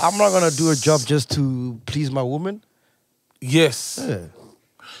 Yes. I'm not going to do a job just to please my woman. Yes.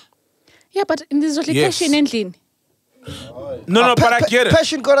 Yeah, but in this passion ending. No, but I get it.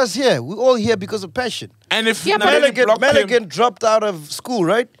 Passion got us here. We're all here because of passion. And if Maligan dropped out of school,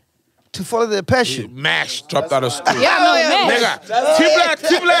 right? To follow their passion. Mash dropped out of school. Nigga.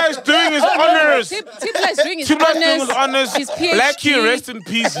 Tibla is doing his honors. Tibla is doing his honors. His PhD. Blackie, rest in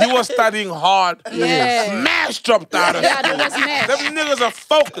peace. He was studying hard. Mash dropped out of school. Yeah, that was Mash. Them niggas are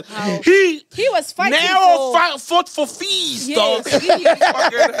focused. He was fighting fought for fees, dog. Fucking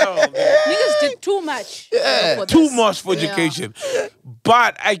hell, man. Niggas did too much. Too much for education.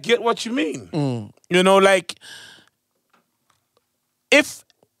 But I get what you mean. You know, like, if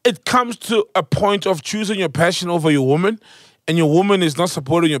it comes to a point of choosing your passion over your woman, and your woman is not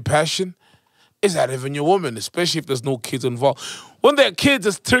supporting your passion, is that even your woman? Especially if there's no kids involved. When there are kids,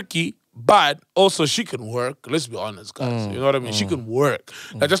 it's tricky, but also she can work. Let's be honest, guys. You know what I mean? She can work.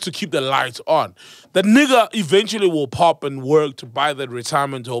 Like, just to keep the lights on. The nigga eventually will pop and work to buy that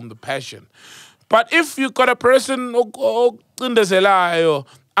retirement home, the passion. But if you got a person,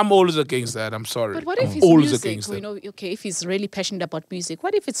 I'm always against that. I'm sorry. But what if he's always music? against that. Okay, if he's really passionate about music,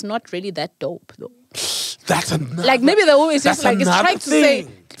 what if it's not really that dope though? That's another. Like maybe the woman is just like it's trying to say,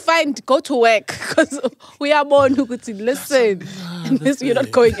 go to work because we are more nukuti. Listen, and this, you're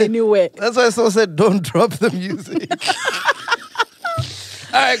not going anywhere. That's why I said don't drop the music.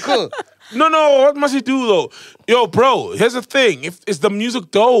 All right, cool. No, what must he do though? Yo, bro, here's the thing. If is the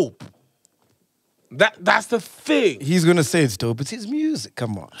music dope? That's the thing. He's gonna say it's dope. It's his music.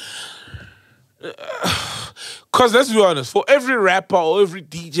 Come on. Because let's be honest, for every rapper or every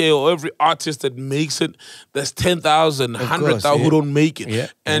DJ or every artist that makes it, there's 10,000, 100,000 who don't make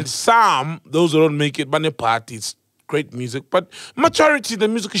it. And some, those who don't make it, but party, it's great music. But majority, the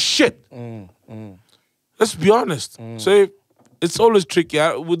music is shit. Let's be honest. So it's always tricky.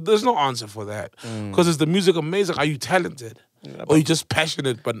 There's no answer for that. Because is the music amazing? Are you talented? Or you just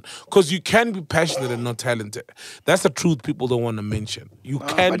passionate? But because you can be passionate and not talented. That's the truth people don't want to mention. You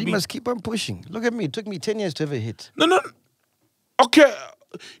can but be. you must keep on pushing. Look at me. It took me 10 years to have a hit. No. Okay.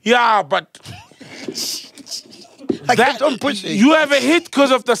 Yeah, but I kept on pushing. You have a hit because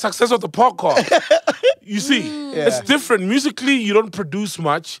of the success of the podcast. You see, it's different. Musically, you don't produce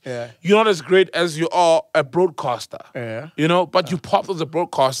much. You're not as great as you are a broadcaster. You know, but you popped as a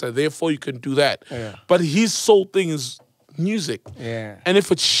broadcaster, therefore you can do that. But his sole thing is music. And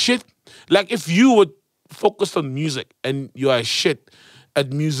if it's shit, like if you were focused on music and you are shit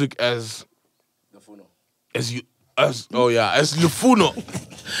at music as Lufuno,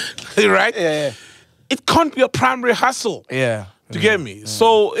 right? It can't be a primary hustle. To get me.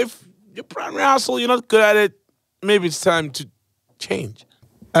 So if your primary hustle, you're not good at it, maybe it's time to change.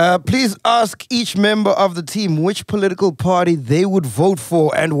 Please ask each member of the team which political party they would vote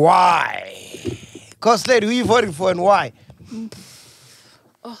for and why. Lady, who are you voting for and why?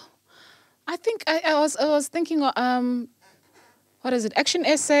 I think I was thinking, what is it? Action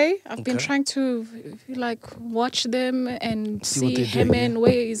Essay. I've been trying to watch them and see him and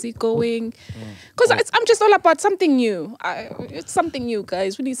where is he going. Because I'm just all about something new. It's something new,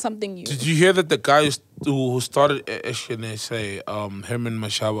 guys. We need something new. Did you hear that the guy who started Action Essay, Herman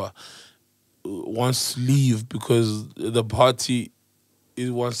Mashaba, wants to leave because the party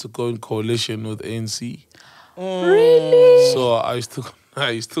wants to go in coalition with ANC? Really? So are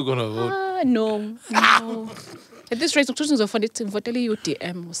you still gonna vote? No. At this rate, of for it to vote you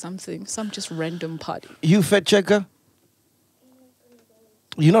DM or something, some just random party. You fat checker?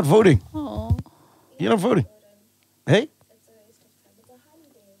 You're not voting. Oh. You're not voting. Hey?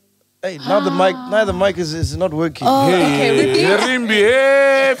 Hey, now the mic is not working. Oh, okay. Herimbi,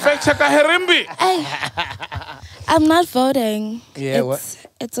 hey, fact checker Herimbi. I'm not voting. Yeah,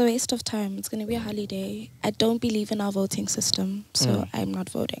 It's a waste of time. It's going to be a holiday. I don't believe in our voting system, so I'm not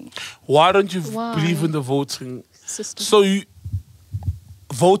voting. Why don't you believe in the voting system? So you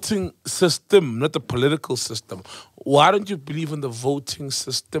voting system, not the political system. Why don't you believe in the voting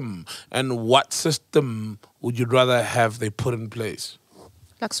system? And what system would you rather have they put in place?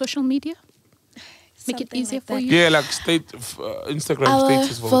 Like social media? Make it Something easier like for that. you? Yeah, like Instagram Our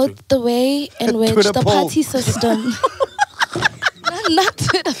status voting. vote the way in which Twitter the poll. party system... not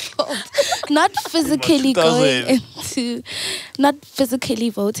Twitter poll. Not physically going into... Not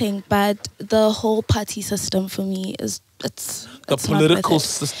physically voting, but the whole party system for me is... It's The not political worth it.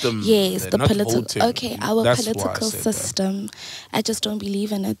 system. Yes, the not political. voting. Okay, our That's why I political said that. system. I just don't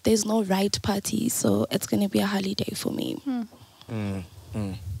believe in it. There's no right party, so it's gonna be a holiday for me.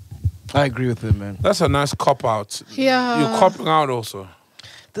 I agree with him, man. That's a nice cop out. Yeah. You're copping out also.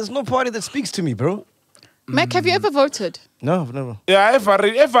 There's no party that speaks to me, bro. Mac, have you ever voted? No, I've never. Yeah,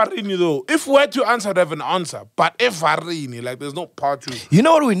 Evarini though. If we had to answer, I'd have an answer. But Evarini, like there's no party. You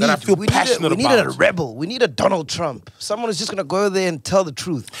know what we need? That I feel we passionate need a about. rebel. We need a Donald Trump. Someone who's just gonna go there and tell the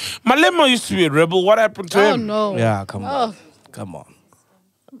truth. Malema used to be a rebel. What happened to Oh, him? no. Yeah, come on. Oh. Come on.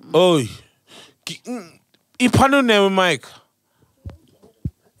 Oh. Ipanu name, Mike.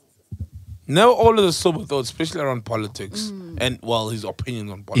 Never all of the sober thoughts, especially around politics and well, his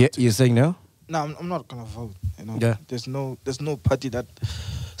opinions on Yeah, politics. you're saying no? No, I'm not gonna vote. You know, Yeah. there's no party that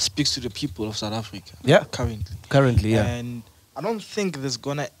speaks to the people of South Africa. Yeah. Currently, yeah. And I don't think there's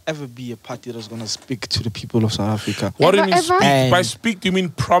gonna ever be a party that's gonna speak to the people of South Africa. What do you Ever, mean ever? speak? And- By speak, do you mean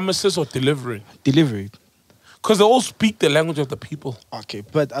promises or delivering? Delivery, Because they all speak the language of the people. okay,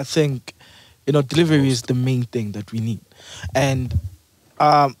 but I think delivery is the main thing that we need, and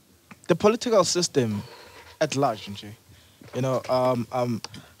the political system at large,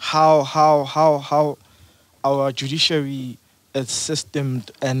 how our judiciary is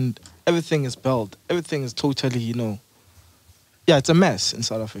systemed and everything is built. Everything is totally, it's a mess in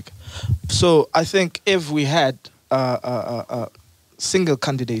South Africa. So I think if we had single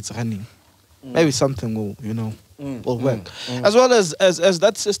candidates running, maybe something will work. As well as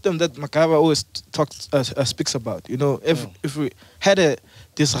that system that Makaba always speaks about. If we had a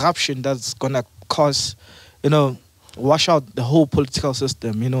disruption that's gonna cause, wash out the whole political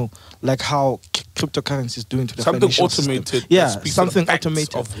system, like how cryptocurrency is doing to the Something financial automated. system. that Yeah, speaks to something the facts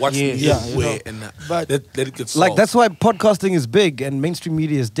automated. of what's Yes. needed, Yeah, where, and but- let it get solved. Like that's why podcasting is big and mainstream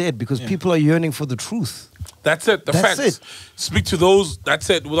media is dead because people are yearning for the truth. That's it. The That's facts. it. Speak to those. That's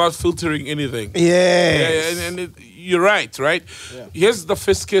it. Without filtering anything. Yes. Yeah, and you're right. Here's the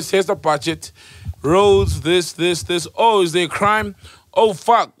fiscus. Here's the budget. Roads. This. Oh, is there a crime? Oh,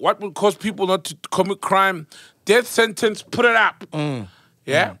 fuck. What would cause people not to commit crime? Death sentence. Put it up.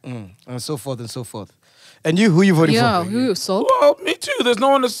 Yeah. And so forth and so forth. And you, who you voting Yeah, for? who? So? Well, me too. There's no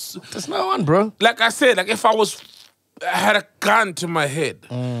one. There's no one, bro. Like I said, like if I had a gun to my head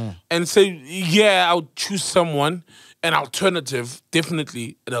and say, yeah, I'll choose someone, an alternative,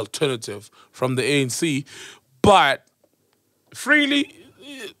 definitely an alternative from the ANC, but freely,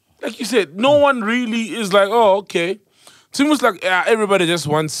 like you said, no one really is like, oh, okay. It's almost like everybody just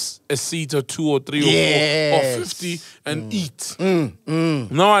wants a seat or 2 or 3 or 4 or 50 and eat.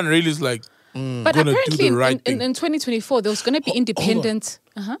 No one really is like, But gonna do apparently the right in thing. 2024, there was going to be independent.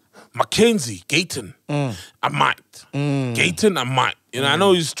 Mackenzie, Gayton, I might. Gayton, I might. I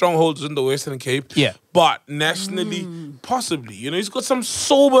know his strongholds in the Western Cape. Yeah. But nationally, possibly. He's got some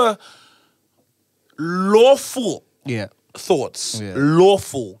sober, lawful Yeah. thoughts. Yeah.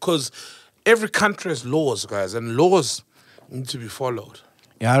 Lawful. Because every country has laws, guys, and laws need to be followed.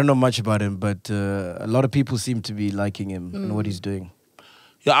 Yeah, I don't know much about him, but a lot of people seem to be liking him and what he's doing.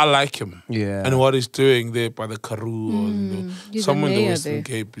 Yeah, I like him. Yeah. And what he's doing there by the Karoo or He's a somewhere in the mayor Western there.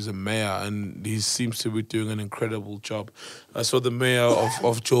 Cape. He's a mayor and he seems to be doing an incredible job. I saw the mayor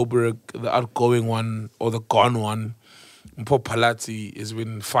of Joburg, the outgoing one or the gone one, Mpo Palati, has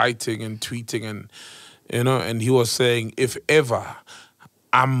been fighting and tweeting and he was saying, if ever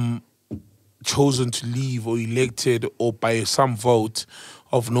I'm chosen to leave or elected or by some vote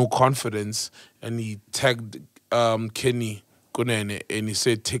of no confidence, and he tagged Kenny Kunene, and he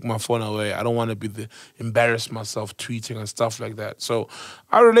said, take my phone away. I don't want to embarrass myself tweeting and stuff like that. So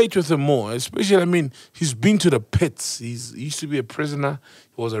I relate with him more, especially, he's been to the pits. He used to be a prisoner.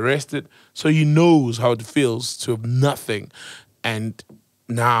 He was arrested. So he knows how it feels to have nothing and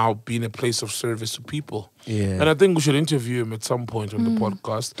now be in a place of service to people. Yeah. And I think we should interview him at some point on the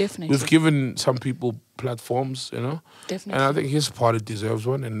podcast. Definitely. We've given some people platforms, Definitely. And I think his party deserves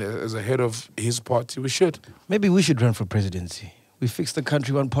one. And as a head of his party, we should. Maybe we should run for presidency. We fix the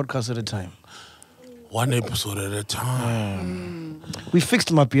country one podcast at a time. One episode at a time. We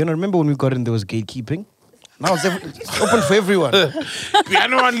fixed Mapiano. Remember when we got in, there was gatekeeping? Now it's open for everyone.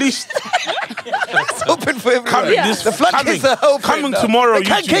 Piano Unleashed. It's open for everyone. Coming, this- The floodgates are open. coming now. tomorrow, They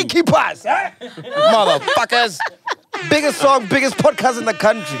can't YouTube. gatekeep us. Motherfuckers. Biggest song, biggest podcast in the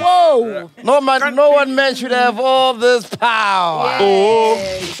country. Whoa. No one man should have all this power. Oh,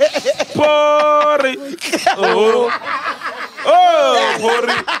 Pori. Pori.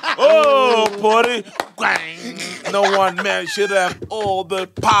 Oh, Pori. No one man should have all the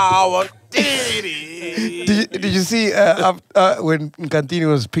power. Did you see when Inkantini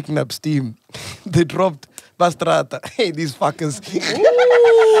was picking up steam, they dropped Bastrata. Hey, these fuckers.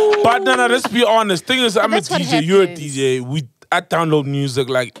 But no, let's be honest. Thing is, I'm a that's what DJ. You're a happens. DJ. I download music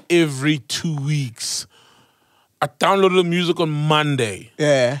like every 2 weeks. I downloaded music on Monday.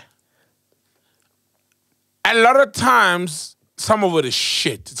 Yeah. A lot of times, some of it is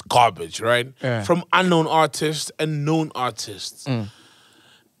shit. It's garbage, right? Yeah. From unknown artists and known artists.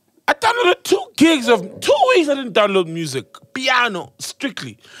 I downloaded 2 gigs of 2 weeks. I didn't download music, piano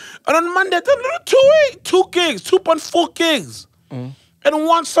strictly, and on Monday I downloaded 2 gigs, 2.4 gigs, and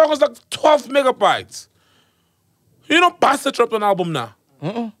one song was like 12 megabytes. You know, Bastard dropped an album now.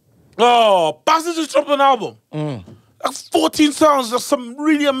 Oh, Bastard just dropped an album. Like 14 songs, there's some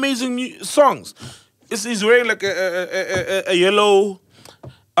really amazing songs. He's wearing like a yellow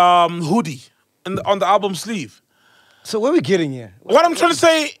hoodie on the album sleeve. So where we getting here? What I'm trying to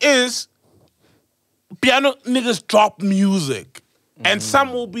say is, piano niggas drop music, and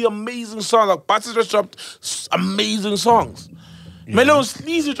some will be amazing songs. Like Bathu just dropped amazing songs. Melo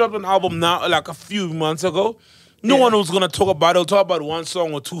Sleazy dropped an album now, like a few months ago. No one was gonna talk about it. He'll talk about 1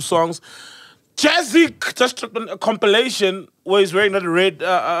 song or 2 songs. Jazzy just dropped a compilation where he's wearing that red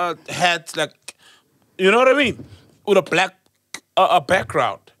hat, like, you know what I mean, with a black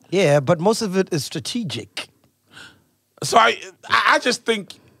background. Yeah, but most of it is strategic. So I just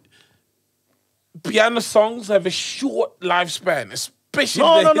think piano songs have a short lifespan, especially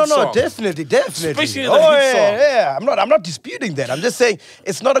the hit songs. Definitely. Especially the oh, hit yeah, songs. yeah. I'm not disputing that. I'm just saying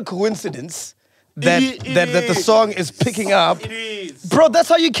it's not a coincidence that that the song is picking up. It is. Bro, that's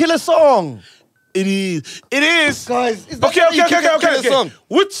how you kill a song. It is. Guys, is that how you kill a song?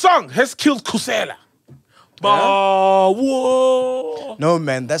 Which song has killed Kusela? Whoa. No,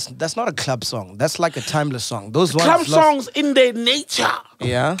 man, that's not a club song. That's like a timeless song. Those ones Club songs in their nature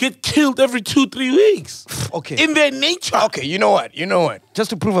get killed every 2-3 weeks. Okay. In their nature. Okay, you know what? Just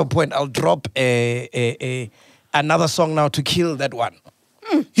to prove a point, I'll drop another song now to kill that one.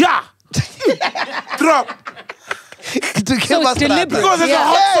 Yeah. Drop. To kill So it's Bastrata. deliberate. Because it's a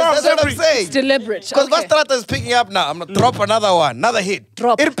hot Yes, song that's what I'm every- saying. It's deliberate. Because Okay. Bastrata is picking up now. I'm gonna drop another one, another hit.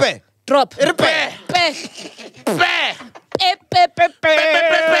 Drop. Irpe. Drop. Irpe. Pe. Beh. Eh, pe, pe, pe.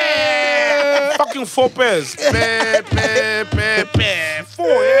 Fucking 4 pairs. 4,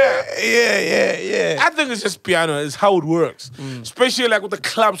 yeah. Yeah. I think it's just piano. It's how it works. Especially like with the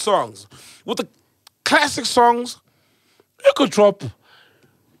club songs. With the classic songs, you could drop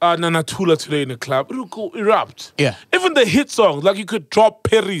Nana Tula today in the club. It'll go erupt. Yeah. Even the hit songs, like you could drop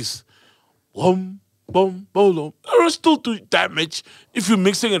Perry's. Boom, boom, boom, boom. It'll still do damage if you're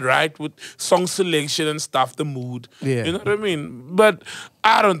mixing it right with song selection and stuff, the mood. Yeah. You know what I mean? But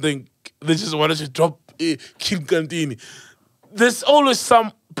I don't think they just wanted to drop Inkantini. There's always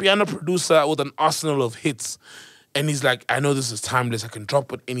some piano producer with an arsenal of hits. And he's like, I know this is timeless. I can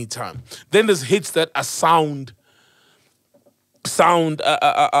drop it anytime. Then there's hits that are sound themed.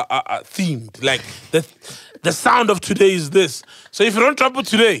 Like the sound of today is this. So if you don't drop it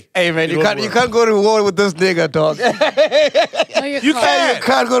today, Hey man, it you won't can't work. go to war with this nigga, dog. No, you You can't. You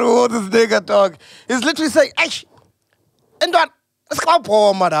can't go to war with this nigga, dog. He's literally saying, "Aish, and what? Let's go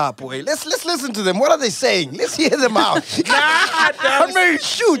boy. Let's listen to them. What are they saying? Let's hear them out." I'm ready to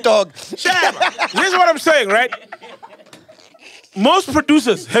shoot, dog. Here's what I'm saying, right? Most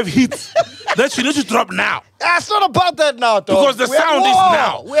producers have hits that you need to drop now. It's not about that now, dog. Because the We're at sound is war.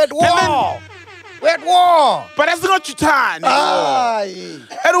 now. We're at war. We're at war. But that's not your time. Aye.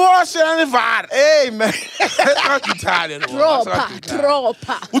 At war, shit, and VAR. Hey, man. That's not your time. Tropa.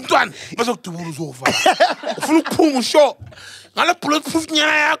 Untwan, bazokutubula uzofa. Ufuna ukuphuma usho. Ngale bulletproof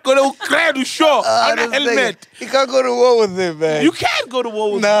nyana yakho le ugrade usho. Ana helmet. You can't go to war with him, man. You can't go to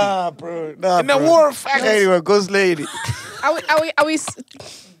war with Nah, bro. Nah, In the bro. war of facts. Anyway, ghost lady. Are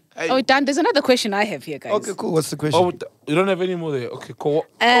we done? There's another question I have here, guys. Okay, cool. What's the question? Oh, you don't have any more there. Okay, cool.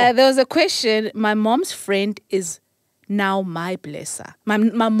 There was a question. My mom's friend is now my blesser. My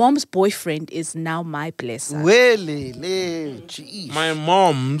mom's boyfriend is now my blesser. Really? Jeez. My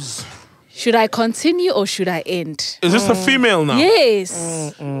mom's Should I continue or should I end? Is this a female now?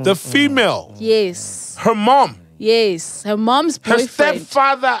 Yes. The female. Yes. Her mom. Yes. Her mom's Her boyfriend.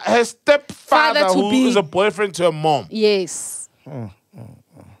 stepfather Father to who be. is a boyfriend to her mom. Yes.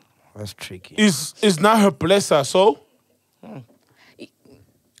 That's tricky. Is now her blesser, so?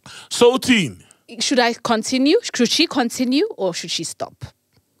 So, teen. Should I continue? Should she continue or should she stop?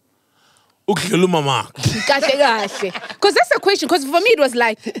 Ukudlula umama. Because that's the question. Because for me it was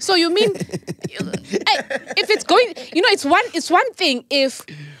like, so you mean if it's going, it's one thing if,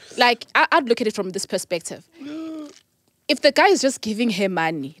 like, I'd look at it from this perspective. If the guy is just giving her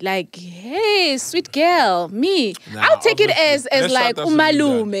money, like, hey, sweet girl, me, I'll take it as like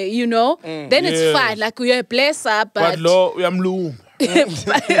umalume, then it's fine. Like, you're a blesser, but lo, uyamluma.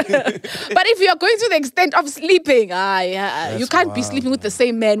 but if you're going to the extent of sleeping, you can't be sleeping with the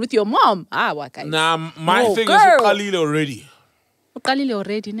same man with your mom. Nah, my thing is uqalile already. Uqalile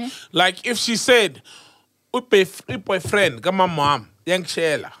already, ne? Like if she said, boyfriend, kama mom,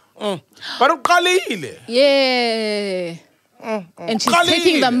 yangishela. But uqalile. Yeah. And she's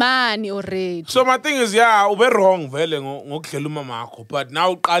taking the money already. So my thing is, yeah, ube wrong vele ngokudlela umama wakho, but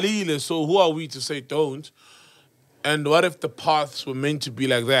now uqalile, so who are we to say don't? And what if the paths were meant to be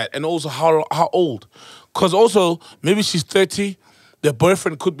like that? And also, how old? Because also, maybe she's 30, the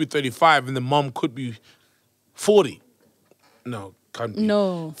boyfriend could be 35, and the mom could be 40. No, can't be.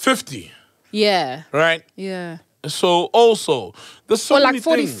 No. 50. Yeah. Right? Yeah. So also, there's so or many like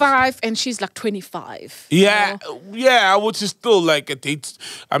 45 things. and she's like 25. Yeah, yeah, which is still like a date.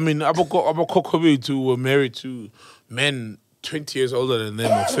 I mean, Abakokobe who were married to men 20 years older than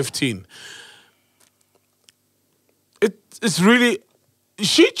them or 15. It's really,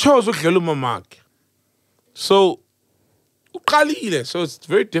 she chose uKheluma. So it's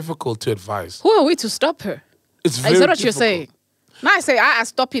very difficult to advise. Who are we to stop her? It's very Is that what difficult. you're saying? No, I say,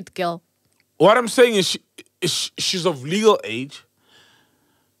 stop it, girl. What I'm saying is she's of legal age.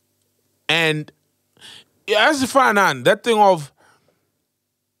 And as if I know, that thing of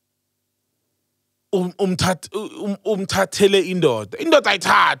umthathele indoda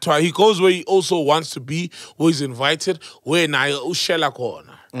ayithathwa, he goes where he also wants to be, where he's invited, where naye ushela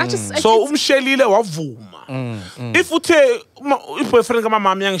khona. So umshelile wavuma. If uthe boyfriend kama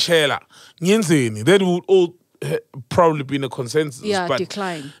mama yangishela ngiyenzeni, then we would all probably be in a consensus. Yeah, but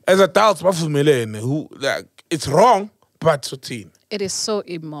decline. As adults bavumelene, who like it's wrong, but so teen. It is so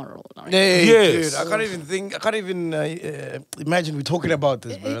immoral. Hey, Yes. dude, I can't even imagine we're talking about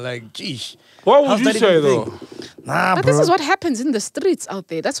this, bro. Like, geez. What would How's you that say even though? thing? Nah, But bro. this is what happens in the streets out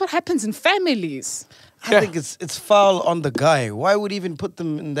there. That's what happens in families. I think it's foul on the guy. Why would he even put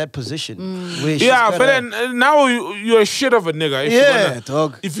them in that position? Where she's Yeah, gotta- but then now you're a shit of a nigga.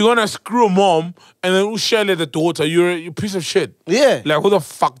 dog. If you're gonna screw a mom and then share the daughter, you're a piece of shit. Yeah. Like, who the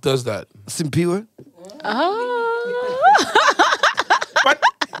fuck does that? Simpiwe.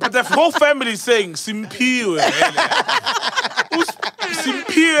 But the whole family is saying Simpiwe.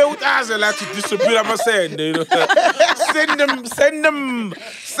 Simpiwe doesn't like to disappear. I'm saying, send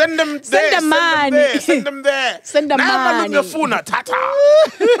them there. money. Send them there. Send them money.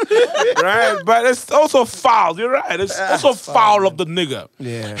 Right? But it's also foul. You're right. It's also foul of the nigga.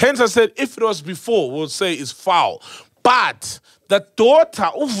 Yeah. Hence I said, if it was before, we'll say it's foul. But the daughter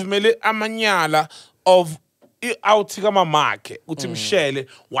uvumele amanyala of awuthika mamakhe uthi mshele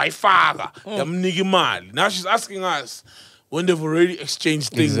wayifaka yamnika imali. Now she's asking us when they've already exchanged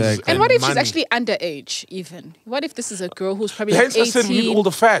things. Exactly. And what if she's money. actually underage even? What if this is a girl who's probably Hence like I said we need 18? all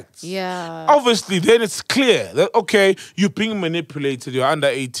the facts. Yeah. Obviously, then it's clear that, okay, you're being manipulated, you're under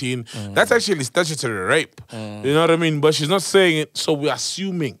 18. That's actually statutory rape. You know what I mean? But she's not saying it, so we're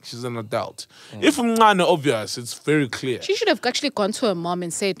assuming she's an adult. If Mqati obvious, it's very clear. She should have actually gone to her mom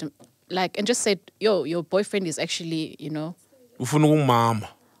and said, like, and just said, yo, your boyfriend is actually, Ufuna ukumama.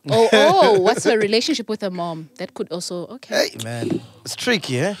 What's her relationship with her mom? That could also, okay. Hey, man. It's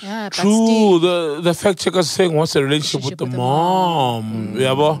tricky, eh? Yeah, but True, still, the fact checker saying what's the relationship with the mom.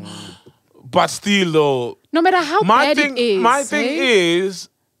 Yeah, but still though, no matter how bad it is. My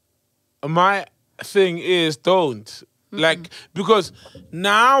thing is don't. Like, because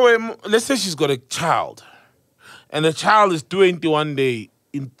now, let's say she's got a child, and the child is 21 day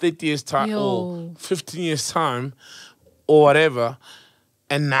in 30 years time or 15 years time or whatever,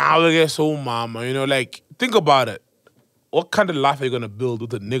 and now they get so mama, like, think about it. What kind of life are you going to build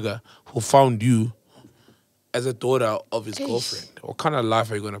with a nigga who found you as a daughter of his girlfriend? What kind of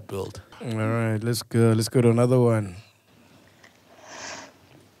life are you going to build? All right, let's go. Let's go to another one.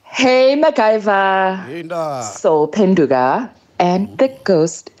 Hey, MacGyver, Yinda. Soul Penduga, and the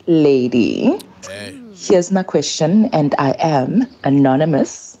Ghost Lady. Hey. Here's my question, and I am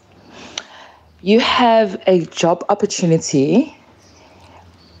anonymous. You have a job opportunity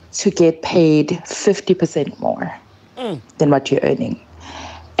to get paid 50% more than what you're earning.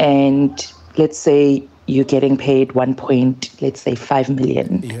 And let's say you're getting paid 5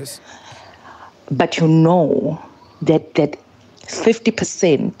 million. Yes. But you know that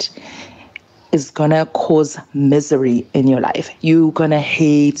 50% is gonna cause misery in your life. You're gonna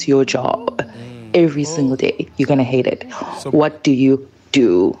hate your job every single day. You're gonna hate it. What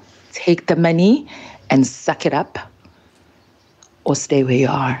do? Take the money and suck it up, or stay where you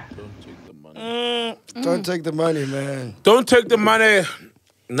are. Don't take the money, man. Don't take the money.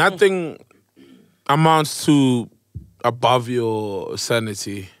 Nothing amounts to above your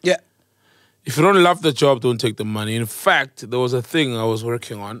sanity. Yeah. If you don't love the job, don't take the money. In fact, there was a thing I was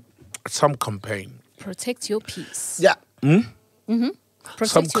working on, some campaign. Protect your peace. Yeah.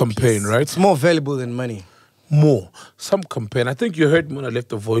 Protect Some your campaign, peace. right? It's more valuable than money. More. Some campaign. I think you heard me when I left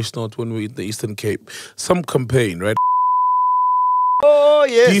the voice note when we were in the Eastern Cape. Some campaign, right? Oh,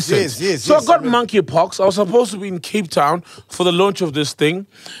 yes, Decent. yes. So I got monkeypox. I was supposed to be in Cape Town for the launch of this thing.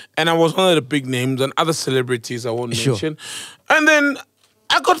 And I was one of the big names and other celebrities I won't mention. And then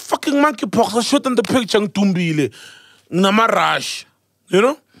I got fucking monkeypox. I shot in the picture in Tumbile. Namarash. You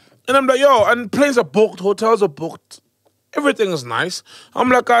know? And I'm like, yo, and planes are booked, hotels are booked. Everything is nice. I'm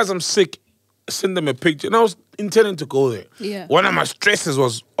like, guys, I'm sick. Send them a picture. And I was intending to go there. Yeah. One of my stresses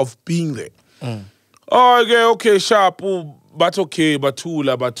was of being there. Oh, okay, sharp. Oh, but okay,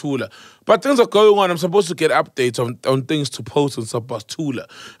 Batula. But things are going on. I'm supposed to get updates on things to post and stuff, Batula.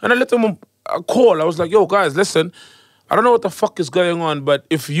 And I let them a call. I was like, yo, guys, listen, I don't know what the fuck is going on, but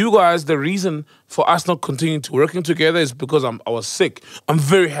if you guys, the reason for us not continuing to working together is because I was sick, I'm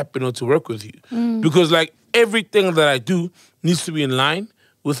very happy not to work with you. Because, like, everything that I do needs to be in line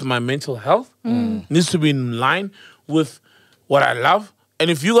with my mental health, needs to be in line with what I love. And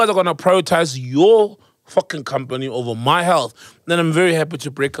if you guys are going to prioritize your fucking company over my health, then I'm very happy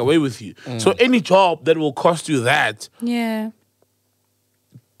to break away with you. So any job that will cost you that,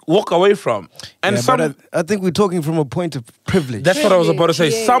 walk away from. And but I think we're talking from a point of privilege. That's what I was about to say.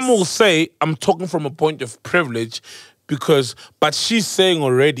 Yes. Some will say I'm talking from a point of privilege but she's saying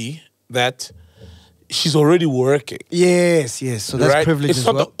already that she's already working. Yes. So that's right? privilege It's as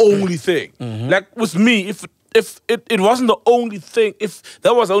not well. the only thing. Like with me, if it wasn't the only thing, if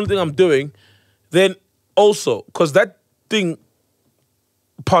that was the only thing I'm doing, then also, because that thing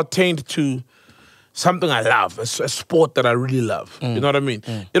pertained to something I love, a sport that I really love. You know what I mean?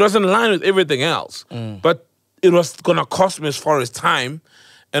 It was in line with everything else. But it was going to cost me as far as time.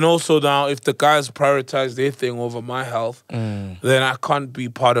 And also now, if the guys prioritize their thing over my health, then I can't be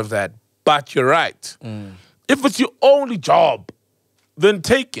part of that. But you're right. If it's your only job, then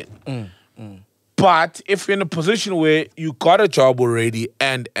take it. But if you're in a position where you got a job already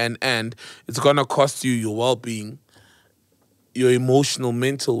and it's going to cost you your well-being, your emotional,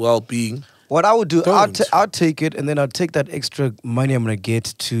 mental well-being. What I would do, I'll take it, and then I'll take that extra money I'm going to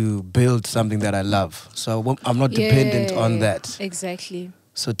get to build something that I love. So I'm not dependent on that. Exactly.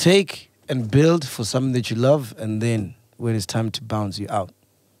 So take and build for something that you love, and then when it's time to bounce you out.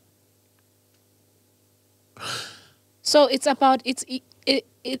 So it's about,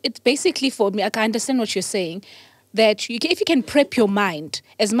 it's basically for me, I can understand what you're saying, that if you can prep your mind,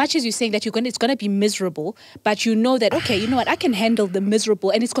 as much as you're saying that it's going to be miserable, but you know that, okay, you know what, I can handle the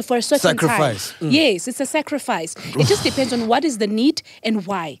miserable, and it's for a certain sacrifice. time. Yes, it's a sacrifice. It just depends on what is the need and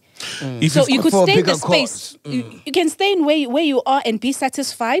why. If So it's you could for a stay in the bigger space. You can stay in where you are and be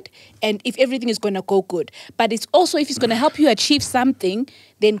satisfied, and if everything is going to go good. But it's also, if it's going to help you achieve something,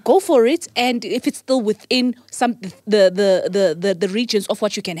 then go for it. And if it's still within the regions of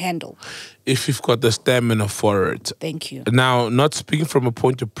what you can handle. If you've got the stamina for it. Thank you. Now, not speaking from a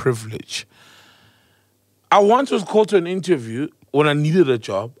point of privilege. I once was called to an interview when I needed a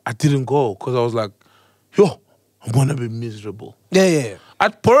job. I didn't go because I was like, yo, I'm going to be miserable. Yeah. I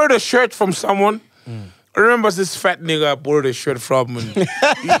borrowed a shirt from someone. I remember this fat nigga I borrowed a shirt from. And he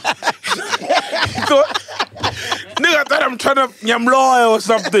thought, nigga thought I'm trying to nyamloy or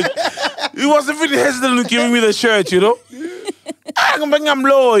something. He wasn't really hesitant in giving me the shirt, you know? I can bring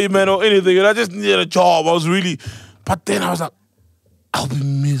nyamloy, man, or anything. And I just needed a job. But then I was like, I'll be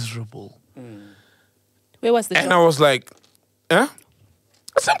miserable. Where was the And job? I was like,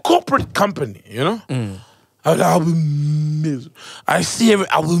 some corporate company, you know? I was like, I'll be miserable.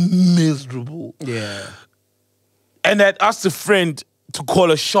 I'll be miserable. Yeah. And I asked a friend to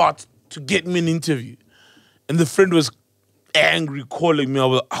call a shot to get me an interview. And the friend was angry calling me. I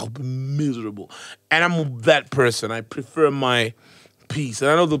was like, I'll be miserable. And I'm that person. I prefer my peace.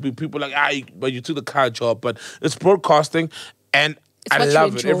 And I know there'll be people like, but you took the car job. But it's broadcasting. And It's I what you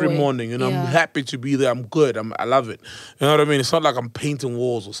love it every enjoy. morning. You know, Yeah. I'm happy to be there. I'm good. I love it. You know what I mean? It's not like I'm painting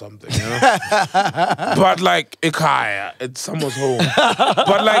walls or something. You know? But like Ikaya, it's someone's home.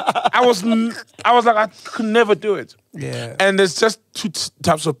 But like I was like I could never do it. Yeah. And there's just two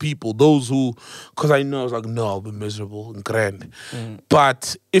types of people. Those who, because I know I was like, no, I'll be miserable and grand.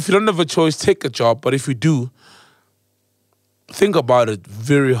 But if you don't have a choice, take a job. But if you do, think about it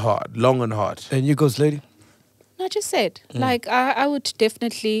very hard, long and hard. And you Ghost Lady? I just said, like, I would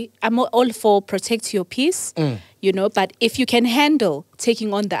definitely, I'm all for protect your peace, you know, but if you can handle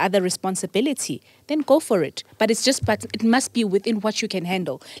taking on the other responsibility, then go for it. But it must be within what you can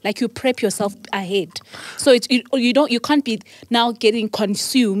handle. Like, you prep yourself ahead. So you can't be now getting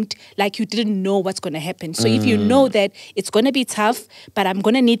consumed like you didn't know what's going to happen. So if you know that it's going to be tough, but I'm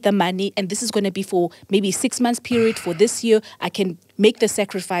going to need the money, and this is going to be for maybe 6 months period for this year, I can make the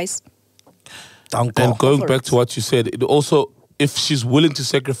sacrifice. And going back to what you said, it also, if she's willing to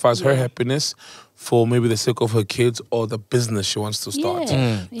sacrifice her happiness for maybe the sake of her kids or the business she wants to start,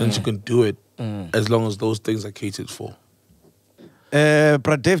 then she can do it as long as those things are catered for.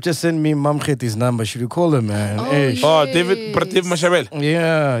 Pradev just sent me Mamkethe's number. Should you call him, man? David Pradev Mashabel.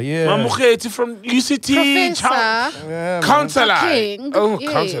 Yeah. Mamkethe from UCT. Counselor.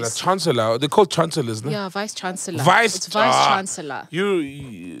 Counselor. Chancellor. They call chancellors, isn't it? Yeah, vice chancellor. Vice chancellor.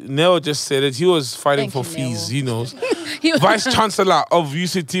 Neo just said it. He was fighting for fees. He knows. Vice chancellor of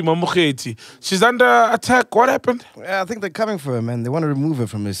UCT, Mamkethe. She's under attack. What happened? I think they're coming for her, man. They want to remove her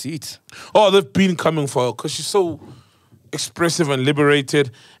from her seat. Oh, they've been coming for her because she's so expressive and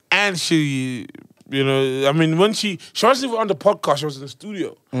liberated, and she, you know, I mean, when she wasn't even on the podcast, she was in the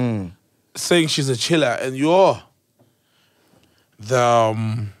studio saying she's a chiller, and Is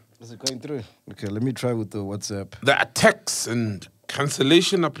it going through? Okay, let me try with the WhatsApp. The attacks and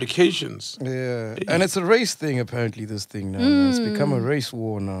cancellation applications. Yeah, and it's a race thing apparently. This thing now, man. It's become a race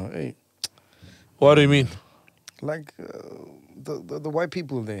war now. Hey, what do you mean? Like the white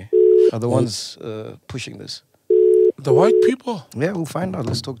people there are the ones pushing this. The white people? Yeah, we'll find out.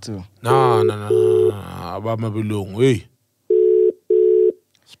 Let's talk to them. No. About my belong. Hey.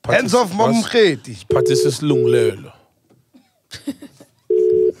 Hands off Mamkethe. Patisis lung lelo.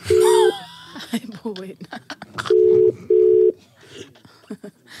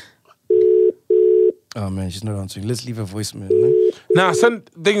 Oh man, she's not answering. Let's leave a voicemail. No? Nah, some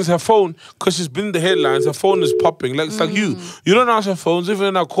things her phone, because she's been in the headlines, her phone is popping. Like, it's like you don't answer phones,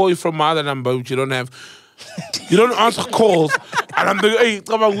 even I call you from my other number, which you don't have. You don't answer calls, and I'm like, hey,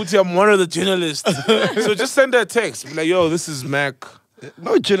 I'm one of the journalists. So just send her a text. Be like, yo, this is Mac.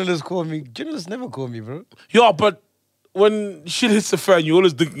 No journalists call me. Journalists never call me, bro. Yeah, but when shit hits the fan, you're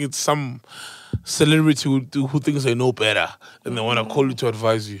always thinking it's some celebrity who thinks they know better, and they want to call you to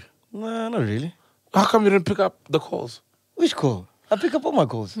advise you. Nah, not really. How come you didn't pick up the calls? Which call? I pick up all my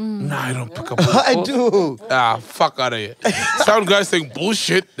calls. Nah, I don't pick up all the I calls. do. Ah, fuck out of here. Some guys saying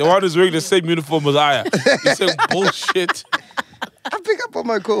bullshit. The one who's wearing the same uniform as I am. He's saying bullshit. I pick up all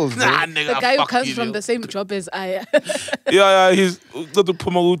my calls. Nah, bro. nigga, The guy who fuck comes you, from yo. the same job as I. Yeah, he's got to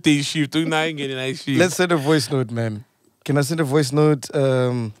put my day shift. Doing that, getting night shift. Let's send a voice note, man. Can I send a voice note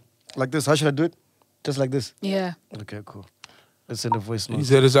like this? How should I do it? Just like this? Yeah. Okay, cool. Let's send a voice note. He's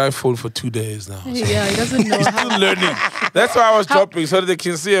had his iPhone for 2 days now. Yeah, he doesn't know He's how. still learning. That's why I was dropping, so that they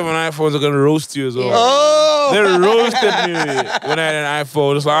can see if an iPhones are going to roast you as well. Oh! They roasted me when I had an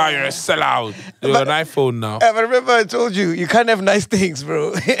iPhone. It's like, you're a sellout. You have an iPhone now. But remember I told you, you can't have nice things,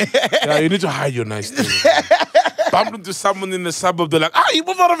 bro. Yeah, you need to hide your nice things. Bumped into someone in the suburb, they're like, you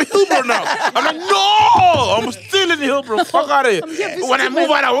moved out of Hillbrow now. I'm like, no, I'm still in Hillbrow. Fuck out of here. When I move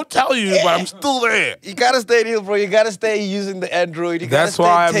out, I won't tell you, but I'm still there. You gotta stay in Hillbrow. You gotta stay using the Android. You That's gotta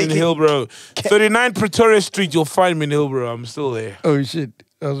why I'm stay in taking... Hillbrow. 39 Pretoria Street, you'll find me in Hillbrow. I'm still there. Oh, shit.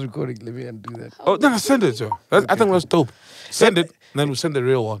 I was recording. Let me undo that. Oh, no, send it, Joe. I think that's dope. Send it, then we'll send the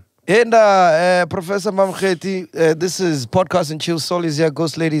real one. And Professor Mamkethe, this is Podcast and Chill. Sol is here.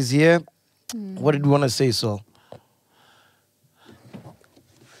 Ghost Lady is here. What did you want to say, Sol?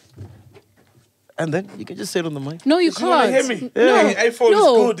 And then you can just say it on the mic. No, you You wanna can't. hear me? No. Hey, iPhone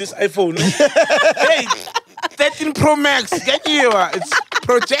no. is good, this iPhone. Hey, 13 Pro Max, get you. It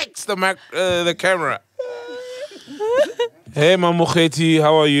projects the camera. Hey, Mamkethe,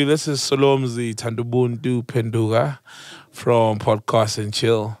 how are you? This is Solomzi Tandubundu Penduga from Podcast and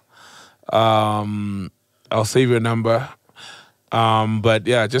Chill. I'll save your number. But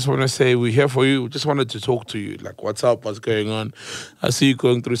yeah, I just want to say we're here for you. We just wanted to talk to you. Like, what's up? What's going on? I see you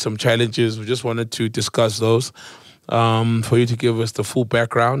going through some challenges. We just wanted to discuss those for you to give us the full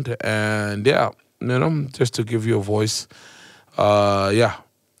background. And yeah, you know, just to give you a voice. Yeah.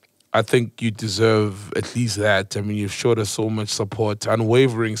 I think you deserve at least that. I mean, you've showed us so much support,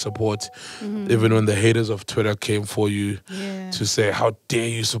 unwavering support, even when the haters of Twitter came for you to say, how dare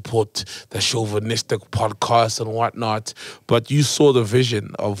you support the chauvinistic podcast and whatnot. But you saw the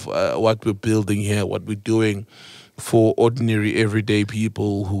vision of what we're building here, what we're doing for ordinary, everyday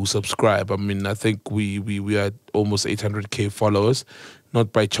people who subscribe. I mean, I think we are almost 800K followers.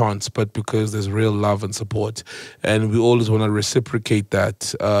 Not by chance, but because there's real love and support. And we always want to reciprocate that.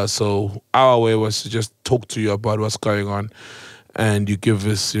 So our way was to just talk to you about what's going on. And you give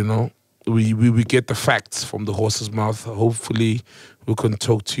us, you know, we get the facts from the horse's mouth. Hopefully we can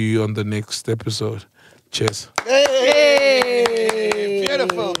talk to you on the next episode. Cheers. Hey!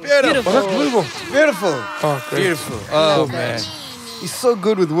 Beautiful. Beautiful. Oh, great. Beautiful. Oh, man. He's so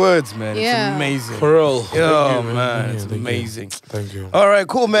good with words, man. Yeah. It's amazing. For real. Oh, man. It's amazing. Thank you. All right,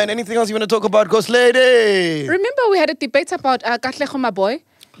 cool, man. Anything else you want to talk about, Ghost Lady? Remember we had a debate about Katlego Maboe?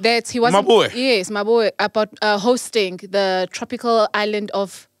 That he wasn't... Maboe. Yes, Maboe, about hosting the tropical island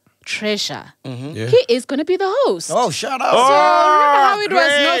of Treasure. Yeah. He is going to be the host. Oh, shout out. So remember how it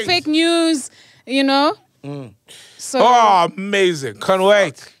was no great. fake news, you know? So Oh, amazing. Can't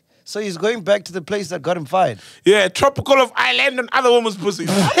wait. So he's going back to the place that got him fired. Yeah, tropical of island and other women's pussy.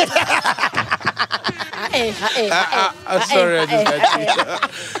 Sorry, I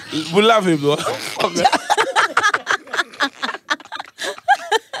just we love him, though.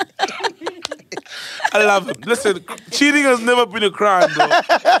 I love him. Listen, cheating has never been a crime, bro.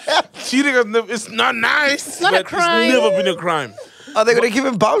 Cheating has never... It's not nice. It's not a crime. It's never been a crime. Are they going to give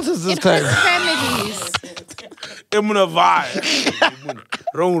him bounces this it time? hurts families. I'm gonna vibe.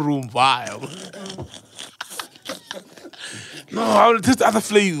 Wrong room vibe. No, I would taste the other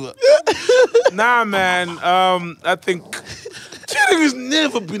flavor. Nah, man. I think cheating has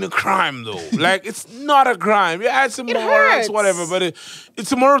never been a crime, though. Like, it's not a crime. Yeah, it's immoral, hurts. it's whatever, but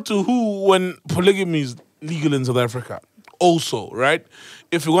it's immoral to who when polygamy is legal in South Africa. Also, right?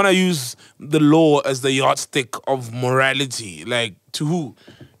 If you're gonna use the law as the yardstick of morality, like, to who?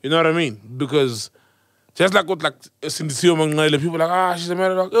 You know what I mean? Because just like what, like, Sindisiwe Mangele, people are like, she's a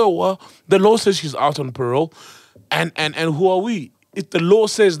man. Like, oh, well, the law says she's out on parole. And who are we? If the law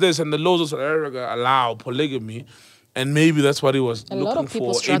says this and the laws of South Africa allow polygamy, and maybe that's what he was A looking for, lot of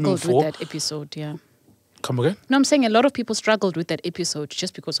people struggled with that episode, yeah. Come again? No, I'm saying a lot of people struggled with that episode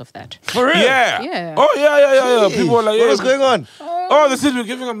just because of that. For real? Yeah. Yeah. Oh, yeah. People are like, yeah. What was going on? Oh, they said we're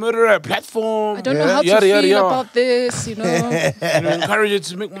giving a murderer a platform. I don't know how to feel about this, you know. And we encourage you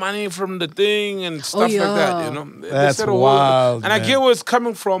to make money from the thing and stuff like that, you know. That's said a whole- wild, And I man. get where it's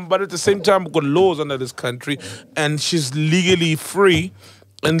coming from, but at the same time, we've got laws under this country, and she's legally free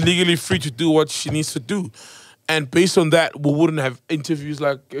to do what she needs to do. And based on that, we wouldn't have interviews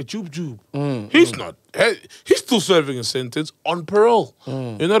like Jube. He's not. He's still serving a sentence on parole.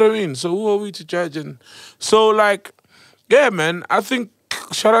 You know what I mean? So who are we to judge? And so, like, yeah, man, I think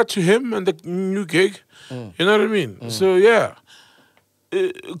shout out to him and the new gig. You know what I mean? So, yeah.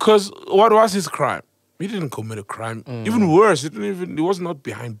 Because what was his crime? He didn't commit a crime. Even worse, he was not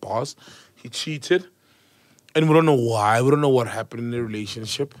behind bars. He cheated. And we don't know why. We don't know what happened in the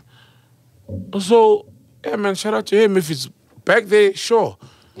relationship. So, yeah, man, shout out to him. If it's back there, sure.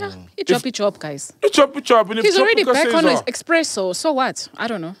 Yeah, he chop, guys. He chop. And if He's already Tropica back says, on his espresso. So what? I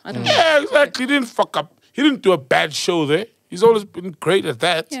don't know. Yeah, exactly. He didn't fuck up. He didn't do a bad show there. He's always been great at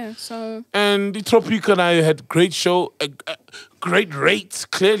that. Yeah, so... And the Tropica and I had great show, great rates,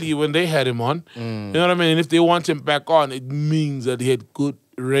 clearly, when they had him on. You know what I mean? And if they want him back on, it means that he had good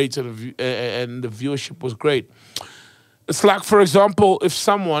rates and the viewership was great. It's like, for example, if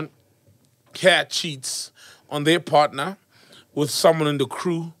someone here cheats on their partner with someone in the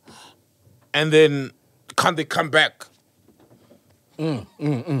crew, and then can't they come back?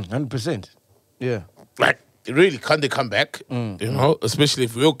 100%. Yeah. Like, really, can't they come back? You know, especially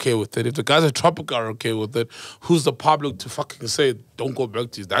if we're okay with it. If the guys at Tropica are okay with it, who's the public to fucking say, don't go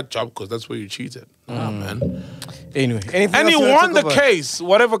back to that job because that's where you cheated? Man. Anyway, anything And else he you wanna won the talk about? case.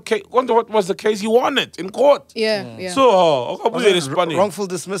 What was the case? He won it in court. Yeah. So, Was it wrongful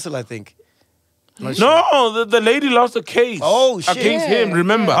dismissal, I think. No, the lady lost the case. Oh, shit. Against him,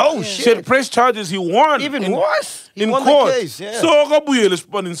 remember? Oh, She shit. had pressed charges, he won. Even worse? He in won court. the case, yeah. So, Gabuye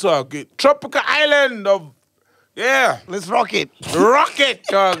responding Tropical Island of... Yeah. Let's rock it. Rocket,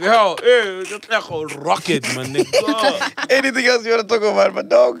 dog. Yo, rocket, man. Nigga. Anything else you want to talk about, my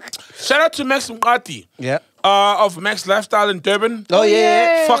dog? Shout out to Max Mqati. Yeah. Of Max Lifestyle in Durban. Oh,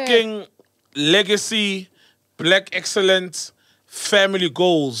 yeah. Fucking legacy, black excellence, family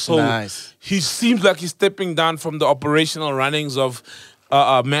goals. So Nice. he seems like he's stepping down from the operational runnings of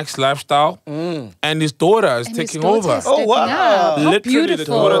Max Lifestyle, and his daughter is taking over. Oh wow! Literally,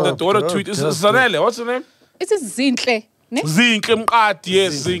 beautiful. the daughter tweeted. Zanele, what's her name? It's a Zinhle. Zinhle Mqati,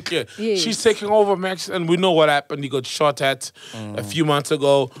 yes, Zinhle. Yes. She's taking over Max, and we know what happened. He got shot at a few months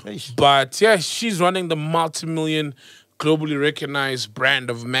ago. But yeah, she's running the multi-million, globally recognized brand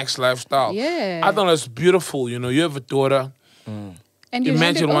of Max Lifestyle. Yeah. I thought that's beautiful. You know, you have a daughter. And you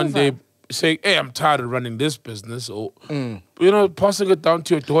imagine hand it one over. day saying, hey, I'm tired of running this business, or, you know, passing it down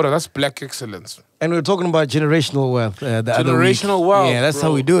to your daughter. That's black excellence. And we're talking about generational wealth. The other week. Generational wealth. Yeah, that's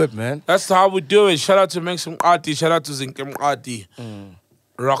how we do it, man. That's how we do it. Shout out to Mqati. Shout out to Mqati.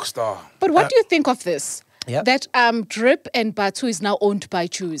 Rockstar. But what do you think of this? Yeah. That Drip and Bathu is now owned by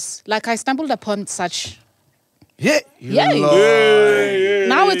Jews. Like I stumbled upon such. Yeah. Yeah.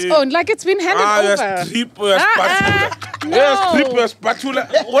 Now it's owned. Like it's been handed over. Yes, Drip, yes, Bathu. No. Yes, Drip, yes, Bathu.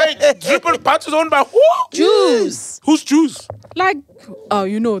 Wait, Drip and Bathu is owned by who? Jews. Who's Jews? Like, oh,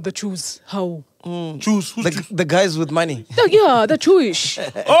 you know the Jews. How? Jews. Who's Jews? The guys with money. Yeah, the Jewish.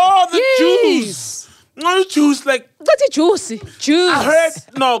 Oh, the Yes. Jews. No, Jews, like... That's a Jews. Jews. I heard...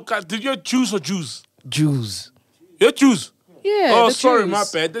 No, did you Jews or Jews? Jews. You're Jews? Yeah. Oh, the sorry, Jews. my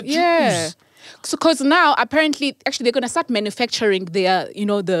bad. The Yeah. Jews. So, because now apparently, actually, they're gonna start manufacturing their, you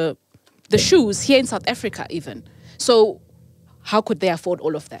know, the shoes here in South Africa, even. So, how could they afford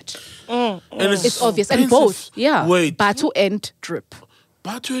all of that? And It's obvious, and expensive. both, yeah. Wait. Bathu and Drip.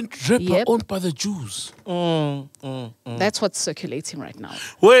 Bathu and Drip are owned by the Jews. That's what's circulating right now.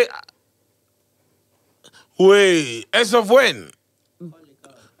 Wait. As of when?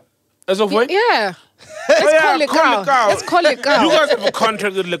 As of when? Yeah. Call Lekau. Let's call Lekau. You guys have a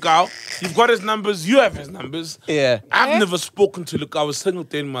contract with Lekau. You've got his numbers. You have his numbers. Yeah. I've never spoken to Lekau a single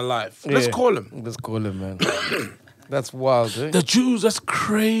day in my life. Let's call him. Let's call him, man. That's wild, eh? The Jews, that's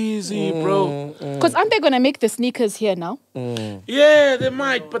crazy, bro. Because aren't they going to make the sneakers here now? Yeah, they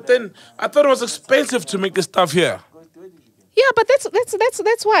might. But then I thought it was expensive to make the stuff here. Yeah, but that's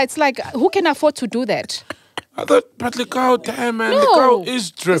why. It's like, who can afford to do that? I thought, but Lekau, damn, man. No. Lekau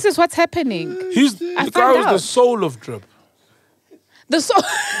is Drip. This is what's happening. Lekau is the soul of Drip. The soul.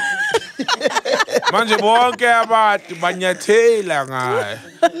 Manje bonke abantu banyathela ngaye.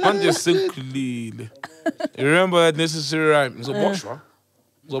 Manje sengikhulile. You remember that necessary rhyme? Zoboshwa.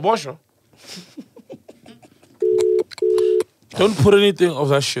 Don't put anything of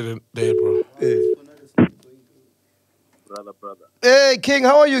that shit in there, bro. Brother. Hey, King,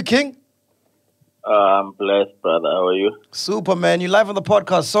 how are you, King? I'm blessed, brother. How are you? Super, man. You live on the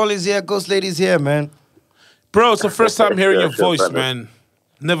podcast. Soul is here, Ghost Lady's here, man. Bro, it's the first time hearing your voice, man.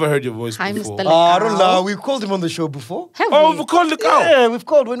 Never heard your voice before. Mr. I don't know. We've called him on the show before. We've called Lekau. Yeah, we've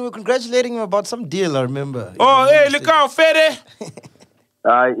called when we were congratulating him about some deal, I remember. Oh, hey, Lekau, Fede.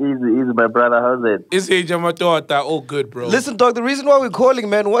 Easy, my brother. How's it? It's Jamatota. Oh, good, bro. Listen, dog, the reason why we're calling,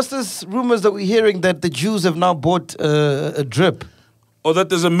 man, what's this rumors that we're hearing that the Jews have now bought a Drip? Or that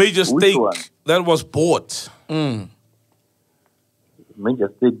there's a major stake that was bought. Major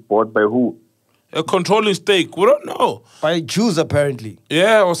stake bought by who? A controlling stake. We don't know. By Jews, apparently.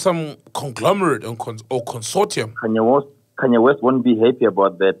 Yeah, or some conglomerate or consortium. Kanye West won't be happy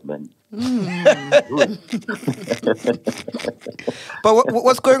about that, man. But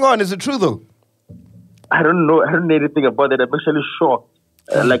what's going on? Is it true, though? I don't know. I don't know anything about that. I'm actually shocked.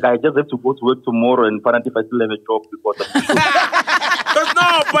 Like, I just have to go to work tomorrow and find out if I still have a job because of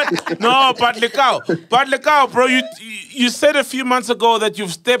but Lekau, bro, you said a few months ago that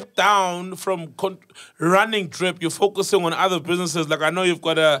you've stepped down from running Drip. You're focusing on other businesses. Like I know you've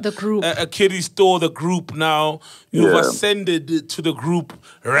got a kiddie store, the group now. You've ascended to the group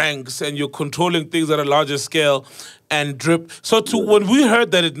ranks and you're controlling things at a larger scale. And Drip. So when we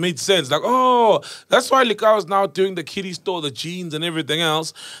heard that, it made sense. Like, oh, that's why Lekau is now doing the kiddie store, the jeans and everything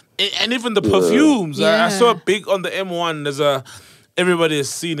else. And even the perfumes. Yeah. I saw it big on the M1. There's everybody has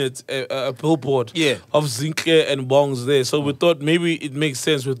seen it, a billboard of Zinhle and Bongs there. So we thought maybe it makes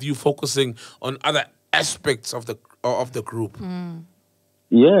sense with you focusing on other aspects of the group.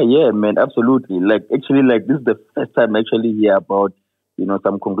 Yeah, man, absolutely. Like, actually, like, this is the first time I actually hear about, you know,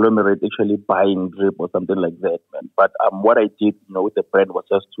 some conglomerate actually buying Drip or something like that, man. But what I did, you know, with the brand was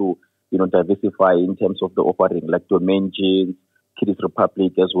just to, you know, diversify in terms of the offering, like Domain Jeans, Kiddies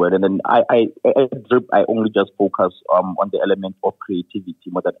Republic as well. And then I Drip, I only just focus on the element of creativity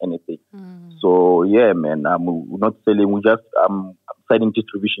more than anything. So, yeah, man, we're not selling, we just signing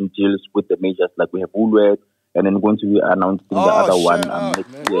distribution deals with the majors, like we have Woolworths, and then going to be announcing the other one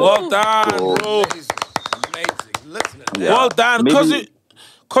next year. Well done, bro. Amazing. Listen. Well done.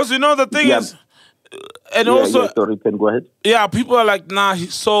 Because you know the thing is, And Yeah, also, sorry, can go ahead. yeah, people are like, nah,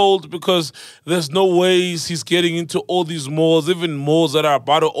 he's sold because there's no ways he's getting into all these malls, even malls that are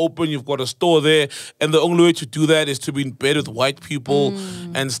about to open. You've got a store there, and the only way to do that is to be in bed with white people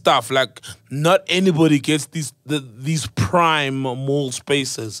and stuff. Like, not anybody gets these prime mall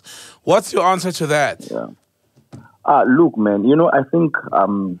spaces. What's your answer to that? Yeah. Look, man, I think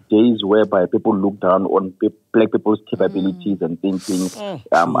days whereby people look down on black people's capabilities and thinking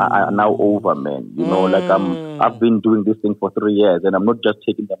are now over, man. I've been doing this thing for 3 years, and I'm not just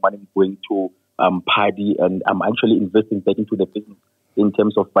taking the money and going to party, and I'm actually investing back into the business in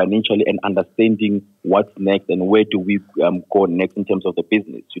terms of financially and understanding what's next and where do we go next in terms of the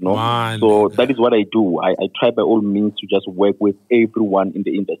business, So that is what I do. I try by all means to just work with everyone in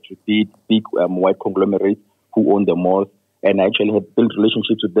the industry, be it big white conglomerates who own the malls, and I actually have built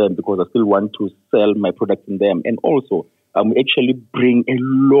relationships with them because I still want to sell my products in them. And also, we actually bring a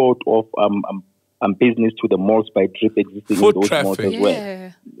lot of business to the malls by drip existing foot in those traffic. malls as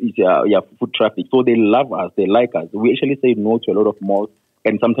well. Yeah, foot traffic. So they love us, they like us. We actually say no to a lot of malls.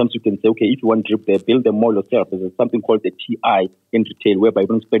 And sometimes you can say, okay, if you want drip there, build the mall yourself. There's something called the TI in retail, whereby you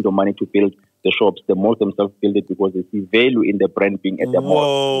don't spend your money to build the shops. The malls themselves build it because they see value in the brand being at the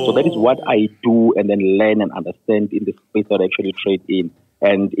mall. So that is what I do and then learn and understand in the space that I actually trade in.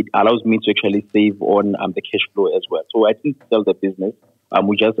 And it allows me to actually save on the cash flow as well. So I didn't sell the business.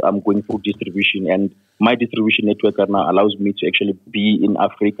 We just going through distribution. And my distribution network now allows me to actually be in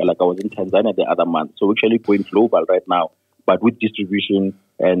Africa, like I was in Tanzania the other month. So we're actually going global right now, but with distribution.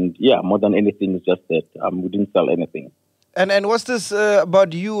 And yeah, more than anything, it's just that we didn't sell anything. And what's this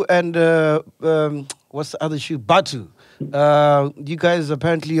about you and what's the other shoe? Bathu. You guys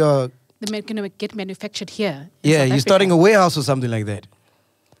apparently are... They're going to get manufactured here. Yeah, you're starting a warehouse or something like that.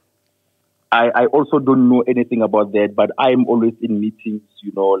 I also don't know anything about that, but I'm always in meetings,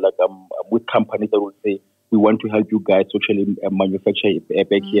 like with companies that will say, we want to help you guys to actually manufacture a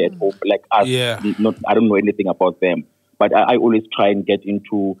bag here at home. Like us, I don't know anything about them. But I always try and get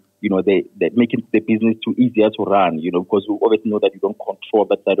into, the making the business too easier to run, because we always know that you don't control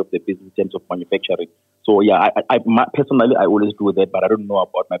that side of the business in terms of manufacturing. So yeah, I personally, I always do that, but I don't know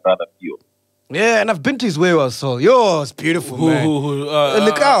about my brother Theo. Yeah, and I've been to his warehouse, so it's beautiful, man.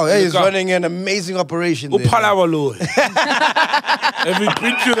 Look out, he's running an amazing operation there. Have you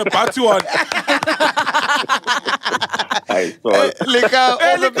been to the Bathu one? Look out,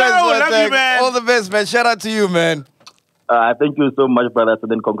 all the best, man. All the best, man. Shout out to you, man. Thank you so much, brother. So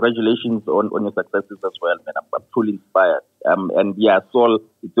then congratulations on your successes as well, man. I'm truly inspired. And yeah, Saul,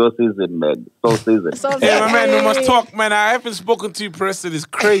 it's your season, man. Soul season. Hey, my man, we must talk, man. I haven't spoken to you, Preston. It's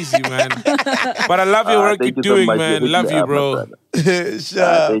crazy, man. But I love your work you're doing, so man. Love you, bro. Sure.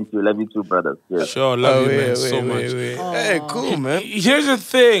 Thank you. Love you too, brothers. Yeah. Sure, love you, man, so much. Hey, cool, man. Here's the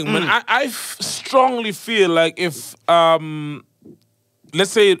thing, man. I strongly feel like if,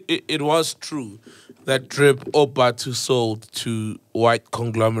 let's say it was true that Drip or Bathu sold to white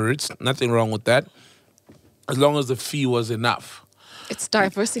conglomerates, nothing wrong with that, as long as the fee was enough. It's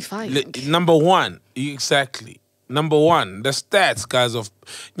diversifying. Number one, exactly. Number one, the stats, guys, of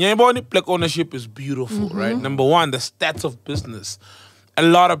black ownership is beautiful, right? Number one, the stats of business. A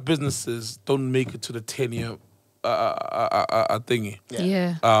lot of businesses don't make it to the 10-year thingy.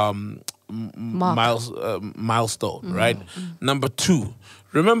 Milestone, right? Number two,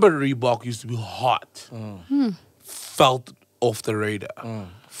 remember Reebok used to be hot. Felt off the radar.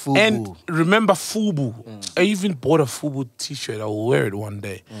 Fubu. And remember Fubu. I even bought a Fubu t-shirt. I will wear it one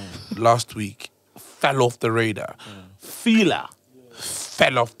day. Last week. Fell off the radar. Fila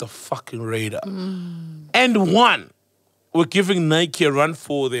fell off the fucking radar. And one, we're giving Nike a run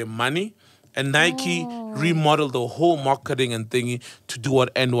for their money. And Nike remodeled the whole marketing and thingy to do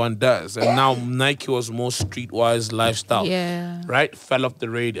what N1 does. And now Nike was more streetwise lifestyle. Right? Fell off the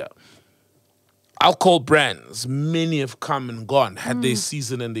radar. Alcohol brands, many have come and gone, had their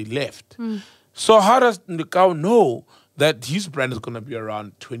season and they left. So how does Ndekau know that his brand is going to be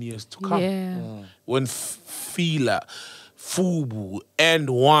around 20 years to come? When Fila, Fubu, and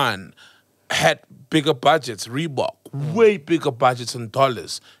One had bigger budgets, Reebok, way bigger budgets in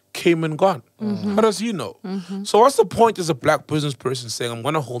dollars, came and gone. How does he know? So what's the point as a black business person saying, I'm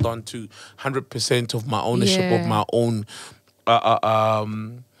going to hold on to 100% of my ownership of my own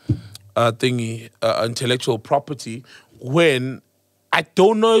intellectual property when I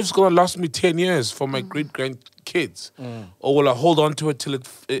don't know if it's going to last me 10 years for my great-grandkids? Or will I hold on to it till it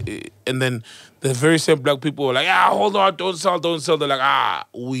and then the very same black people are like, hold on, don't sell. They're like,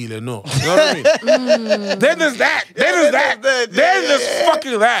 wheeler, no. You know what I mean? Then there's that. Then there's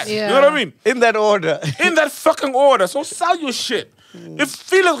fucking that. You know what I mean? In that order. In that fucking order. So sell your shit. If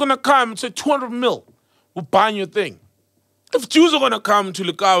Fila's gonna come and say 200 mil, we're buying your thing. If Jews are gonna come to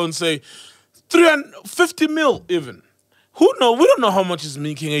Lekau and say 350 mil even, who knows? We don't know how much he's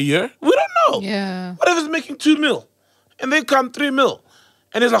making a year. We don't know. Yeah. What if he's making 2 mil and they come 3 mil?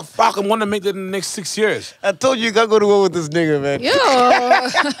 And he's like, fuck, I'm gonna make that in the next 6 years. I told you can't go to war with this nigga, man. Yo. No,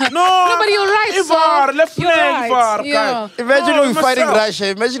 but you're right, Ivar, left You're leg, right. Ivar. Yeah. Imagine No, we fighting myself. Russia.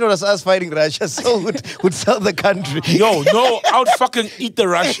 Imagine us fighting Russia. So would sell the country. Yo, no, I would fucking eat the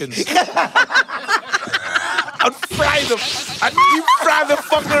Russians. I'd fry them. I'd deep fry the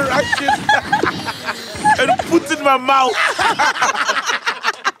fucking Russians and put it in my mouth.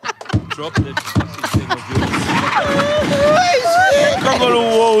 Drop it. Come on to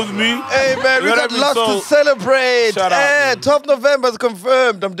war with me. Hey, man, we Let got me lots so- to celebrate. Shout out, Hey, man. 12th November is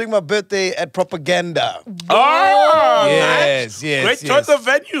confirmed. I'm doing my birthday at Propaganda. Oh, Yes, nice. yes, Great yes. choice of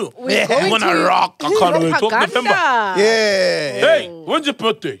venue. We're going I'm gonna to rock. I can't wait. 12th November. Propaganda. Yeah. Hey, when's your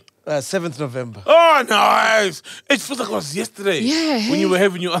birthday? 7th November. Oh, nice. It feels like it was yesterday. Yeah, When you were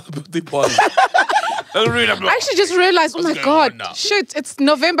having your other birthday party. That's really I actually just realized, oh my going God, on now? shit, it's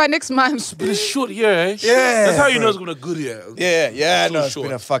November next month. But it's short year, eh? Yeah, That's how you bro. know it's gonna be a good year. Yeah, So no, it's short.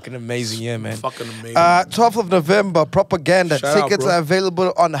 been a fucking amazing year, man. Fucking amazing. 12th of November, Propaganda. Shout out, Tickets bro. are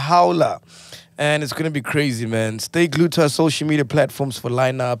available on Howler. And it's going to be crazy, man. Stay glued to our social media platforms for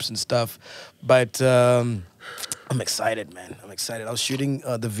lineups and stuff. But I'm excited, man. I'm excited. I was shooting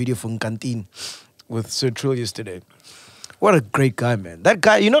the video for Inkantini with Sir Trill yesterday. What a great guy, man. That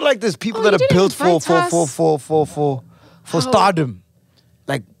guy, you know, like there's people that you are didn't built invite us. for stardom.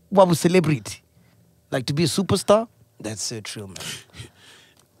 Like, what was celebrity? Like to be a superstar? That's Sir Trill, man.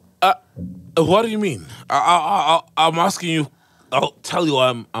 What do you mean? I'm asking you. I'll tell you why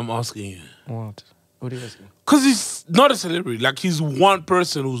I'm asking you. What? What are you asking? Because he's not a celebrity. Like, he's one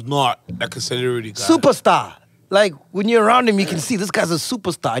person who's not like a celebrity guy. Superstar. Like, when you're around him, you can see this guy's a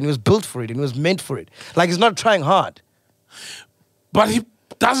superstar and he was built for it and he was meant for it. Like, he's not trying hard. But he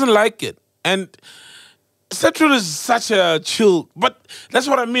doesn't like it. And Central is such a chill. But that's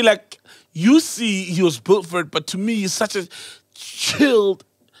what I mean. Like, you see he was built for it, but to me, he's such a chillest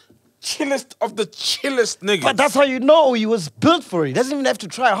of the chillest niggas. But that's how you know he was built for it. He doesn't even have to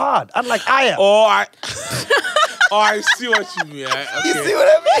try hard. Unlike Aya. Oh, I see what you mean. Okay. You see what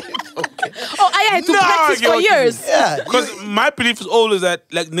I mean? Oh, I had to practice I get for what you years. mean. Yeah. Because my belief is always that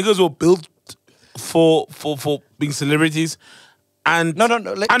like niggas were built for being celebrities and No.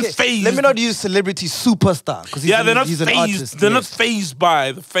 Like, unfazed. let me not use celebrity superstar. Because they're not he's an phased. artist. They're not yes. phased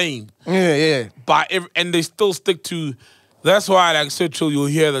by the fame. Yeah. And they still stick to. That's why, like, so chill, you'll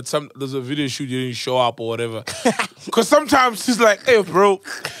hear that there's a video shoot, you didn't show up or whatever. Because sometimes he's like, hey, bro,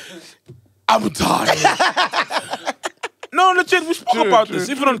 I'm tired. No, legit, we spoke about this,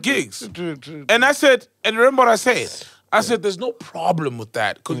 even on gigs. True. And I said, and remember what I said? I said, there's no problem with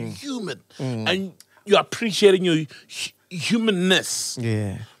that because you're human. And you're appreciating your humanness.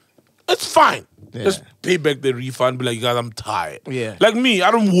 Yeah. It's fine. Yeah. Just pay back the refund, be like, guys, I'm tired. Yeah. Like me, I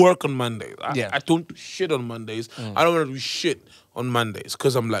don't work on Mondays. Yeah. I don't do shit on Mondays. I don't want to do shit on Mondays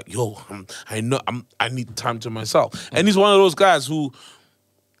because I'm like, yo, I need time to myself. And he's one of those guys who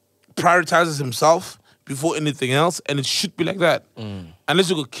prioritizes himself before anything else, and it should be like that. Unless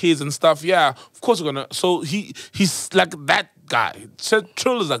you got kids and stuff, yeah, of course you're gonna. So he's like that guy.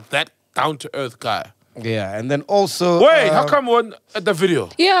 Trill is like that down to earth guy. Yeah, and then also... Wait, how come one at the video?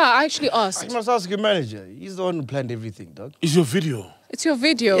 Yeah, I actually asked. I must ask your manager. He's the one who planned everything, dog. Is your video? It's your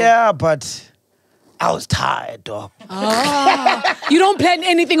video. Yeah, but I was tired, dog. You don't plan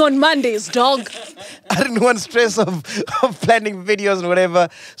anything on Mondays, dog. I didn't want stress of planning videos and whatever.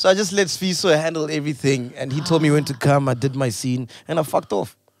 So I just let Sfiso handle everything. And he told me when to come. I did my scene and I fucked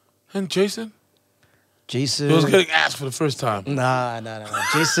off. And Jason? Jason... He was getting asked for the first time. Nah.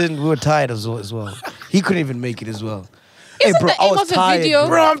 Jason, we were tired as well. He couldn't even make it as well. Isn't bro, the I aim was of the tired, video-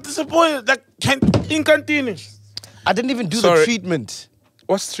 Bro, I'm disappointed. That Inkantini. I didn't even do the Sorry. treatment.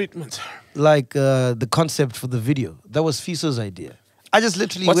 What's treatment? Like the concept for the video. That was Fiso's idea. I just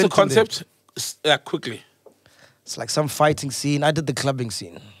literally What's the went in there. concept? Quickly. It's like some fighting scene. I did the clubbing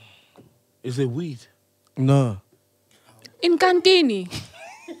scene. Is it weed? No. Inkantini.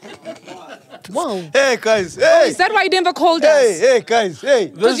 Whoa. Hey, guys. Hey. Is that why you never called us? Hey, guys. Hey.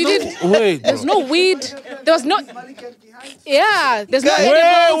 Because you didn't. Wait. There's no weed. There was no. Yeah. There's no Guys.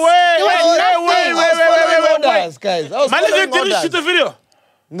 edibles. There was nothing. Guys. I was Manager following didn't orders. shoot the video.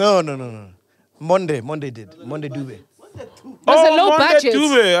 No. Monday did. Monday Dube. There's a low budget.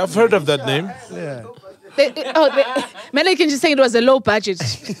 Dube. I've heard of that name. Yeah. Melly can just say it was a low budget.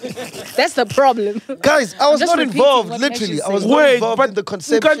 That's the problem. Guys, I was just not repeating involved, what literally. Messi I was said. not Wait, involved but in the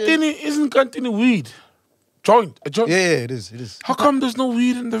conception. Inkantini isn't Inkantini weed. Joint? A joint? Yeah, it is. It is. How come there's no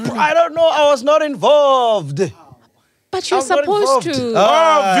weed in the video? I don't know. I was not involved. But you're I'm not supposed involved. to.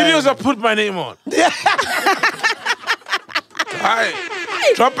 Videos I put my name on.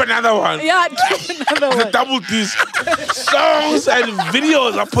 Drop another one. Yeah, drop another The one. double disc. Songs and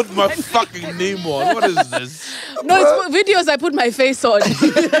videos I put my fucking name on. What is this? No, it's videos I put my face on.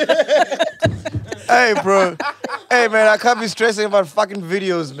 Hey, bro. Hey, man, I can't be stressing about fucking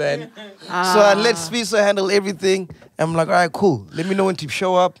videos, man. So I let Spiso handle everything. I'm like, all right, cool. Let me know when to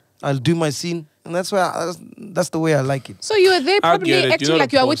show up. I'll do my scene. And that's the way I like it. So you were there probably acting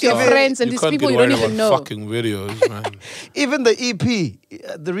like you are with your friends and these people you don't even know. Fucking videos, man. Even the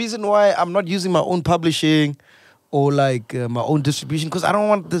EP, the reason why I'm not using my own publishing or like my own distribution, because I don't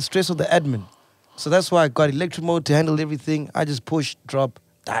want the stress of the admin. So that's why I got Electro Mode to handle everything. I just push, drop,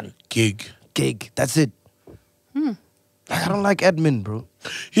 done. Gig. That's it. I don't like admin, bro.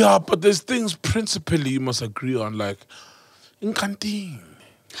 Yeah, but there's things principally you must agree on, like Inkantini.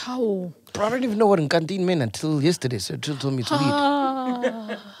 How? Bro, I don't even know what Inkantini meant until yesterday. So Trill told me to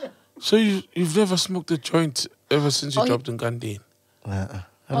read. So you've never smoked a joint ever since you dropped Inkantini?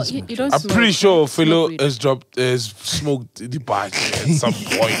 You don't I'm smoke, pretty sure right? Philo Smoke weed. has smoked the part at some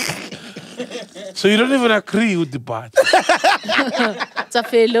point. So you don't even agree with the part. It's a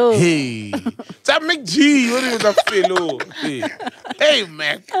fellow. Hey, it's a MacG. What is a fellow? Hey,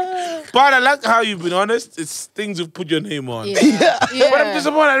 Mac. But I like how you've been honest. It's things you've put your name on. Yeah. But I'm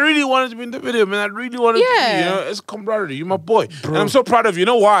disappointed. I really wanted to be in the video, man. I really wanted to be, you know, it's camaraderie. You're my boy. Bro. And I'm so proud of you. You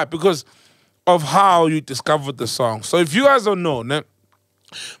know why? Because of how you discovered the song. So if you guys don't know,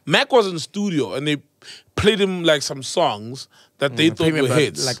 Mac was in the studio and they played him like some songs that they thought were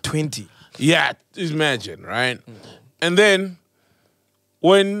hits. Like 20. Yeah, imagine, right? And then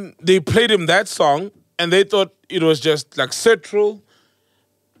when they played him that song and they thought it was just like central,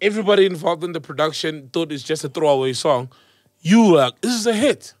 everybody involved in the production thought it's just a throwaway song, you were like, this is a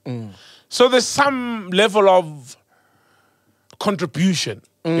hit. So there's some level of contribution,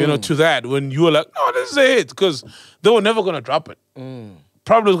 you know, to that when you were like, no, this is a hit, because they were never going to drop it.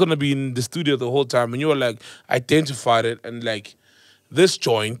 Probably was going to be in the studio the whole time, and you were like, identified it, and like, this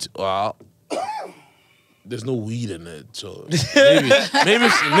joint, well, there's no weed in it, so maybe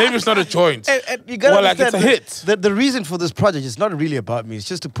it's not a joint. And you gotta like it's a hit. The reason for this project is not really about me. It's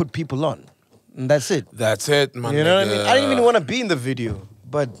just to put people on, and that's it. That's it, man. You know what I mean? I didn't even want to be in the video,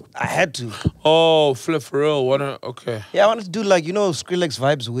 but I had to. Oh, Flip for real. Okay. Yeah, I wanted to do like, you know, Skrillex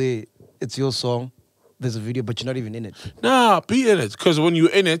vibes where it's your song, there's a video, but you're not even in it. Nah, be in it, because when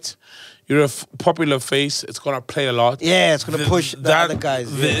you're in it, you're a popular face. It's gonna play a lot. Yeah, it's gonna push the other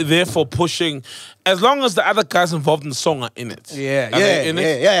guys. Yeah. Therefore, pushing as long as the other guys involved in the song are in it. Yeah, Are they in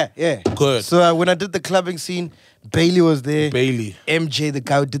it? yeah. Good. So when I did the clubbing scene, Bailey was there. Bailey. MJ, the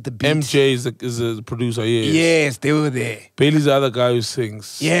guy who did the beats. MJ is the producer. Yes. Yes, they were there. Bailey's the other guy who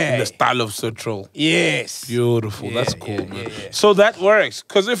sings. Yeah. In the style of Central. Yes. Beautiful. Yeah, That's cool, man. yeah. So that works.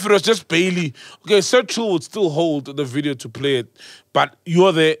 Because if it was just Bailey, okay, Central would still hold the video to play it, but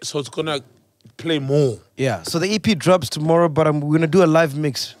you're there, so it's gonna play more. Yeah. So the EP drops tomorrow, but we're gonna do a live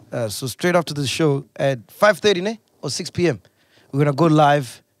mix. So straight after the show at 5:30, ne? Or 6 p.m. We're gonna go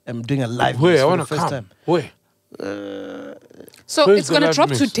live. I'm doing a live Where? mix I for wanna the first come. time. Where? So Where's it's the going to live drop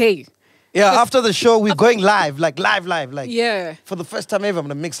mix? today. Yeah, after the show, we're going live, like live. Like Yeah. for the first time ever, I'm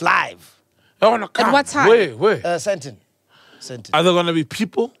gonna mix live. I wanna come. At what time? Where? Senton. Are there gonna be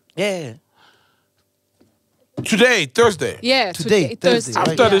people? Yeah. Today, Thursday. Yeah, Today, Thursday. Thursday,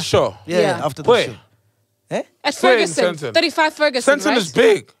 After the show. Yeah, after the Where? show. Eh? At Stay in Ferguson, Senton. 35 Ferguson, Senton right? is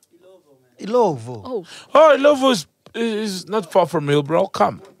big. Ilovo. Oh, Oh, Ilovo is not far from Hillbrow.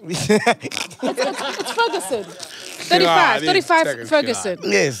 Come. it's Ferguson. Ah, 35 Ferguson.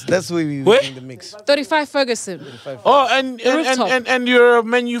 Yes, that's where we Where? doing the mix. 35 Ferguson. Oh, Rooftop. and you're a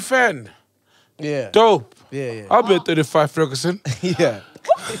menu fan. Yeah. Dope. Yeah. I'll be at 35 Ferguson. Yeah.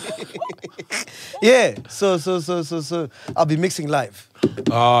 Yeah. So I'll be mixing live.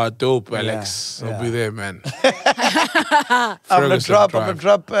 Ah, dope, Alex. Yeah. I'll be there, man. I'm gonna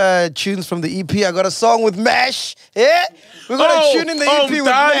drop tunes from the EP. I got a song with Mash. Yeah. We're gonna tune in the EP with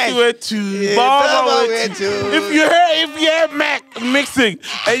Mash. Yeah, if you hear Mac mixing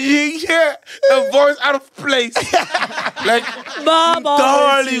and you hear a voice out of place, like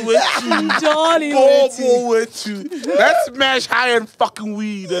Dolly with you, Dolly Bobo with you, that's Mash high and fucking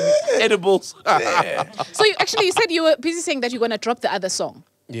weed and edibles. So you said you were busy saying that you're going to drop the other song.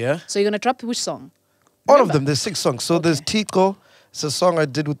 Yeah. So you're going to drop which song? All of them. There's 6 songs. So there's Tico. It's a song I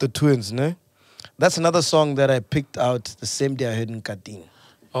did with the twins, ne? That's another song that I picked out the same day I heard Inkantini.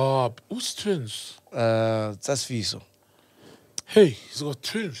 Oh, who's twins? That's Fiso. Hey, he's got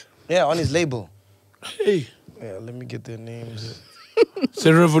twins. Yeah, on his label. Hey. Yeah, let me get their names. It's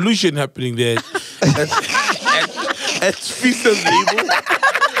a revolution happening there at Fisa's label.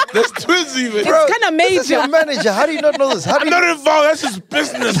 There's twins even. Bro, It's kind of this is your major. manager. How do you not know this? I'm not involved. That's his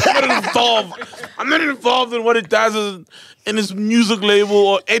business. I'm not involved in what he does in his music label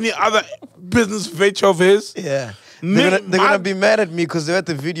or any other business venture of his. Yeah. They're gonna be mad at me because they were at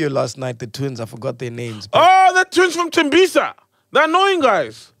the video last night, the twins. I forgot their names. Oh, the twins from Tembisa. The annoying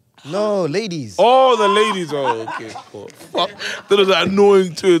guys. No, ladies. Oh, the ladies. Oh, okay. Cool. Fuck. Those are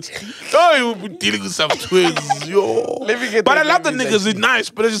annoying twins. Oh, you will be dealing with some twins. Yo. Let me get But their I love the names, niggas. They're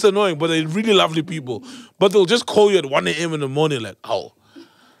nice, but they're just annoying. But they're really lovely people. But they'll just call you at 1 a.m. in the morning like, oh,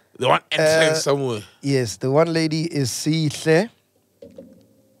 they want entering somewhere. Yes, the one lady is Sihle.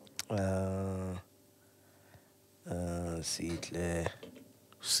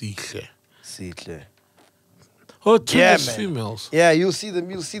 Sihle. Oh, twins, Yeah, man. females. Yeah, you'll see them.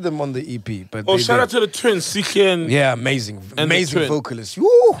 You'll see them on the EP. But Oh, they shout don't. out to the twins, Sike and... Yeah, amazing, and the amazing twin. vocalist.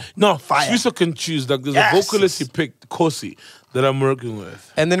 Woo! No, Fire. Swissa can choose. Like, there's Yes. a vocalist he picked, Kosi, that I'm working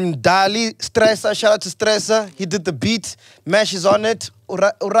with. And then Dali Stressa, shout out to Stressa. He did the beat. Mash is on it.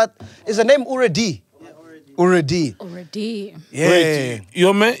 Urat is the name Uradi. Uradi. Already. Yeah. Wait,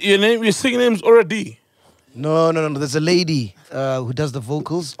 your singing name's already. No. There's a lady who does the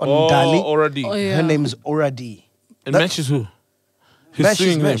vocals on Oh, Dali. already. Oh, yeah. Her name's Uradi. And Mesh is who? His Mash is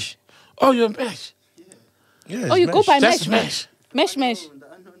singing name. Mash. Oh, you're Mesh. Yeah, Oh, you go by That's Mesh. Mesh.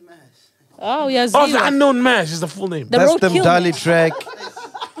 Oh, yeah. Oh, the Ziwa. unknown Mash is the full name. The That's the Roadkill Dali Mash. track.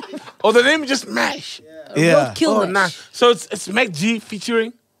 Oh, the name is just Mash. Yeah. Roadkill Oh, Mash. nah. So it's MacG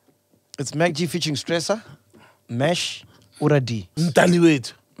featuring It's MacG featuring Stressa, Mash, Uradi. Mtali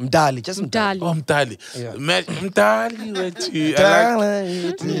Wet. Mdali, just Mdali. Oh, Mtali. Yeah. Mtali Wet.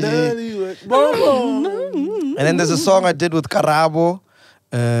 And then there's a song I did with Karabo.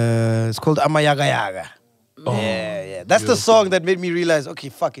 It's called Amayaga Yaga. Oh, yeah. That's the song that made me realize, okay,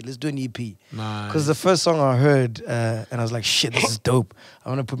 fuck it, let's do an EP. Nice. Because the first song I heard, and I was like, shit, this is dope. I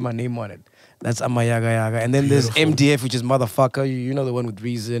want to put my name on it. That's Amayaga Yaga. And then there's MDF, which is Motherfucker. You know the one with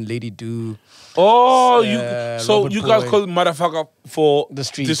Reason, Lady Do. Oh, so Robert you guys Boy. call it motherfucker for The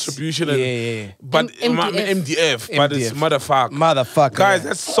streets. distribution and Yeah. but MDF. but it's motherfucker. Motherfucker. Guys,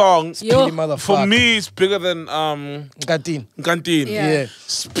 that song Yo. for me is bigger than Kantin. Mqati. Yeah.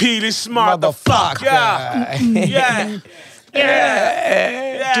 Speedy smart the fuck. Yeah. Yeah.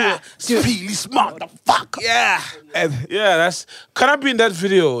 Yeah. Speedy smart the fuck. Yeah. Yeah, that's can I be in that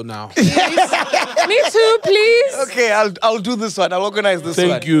video now? Me too, please. Okay, I'll do this one. I'll organize this one.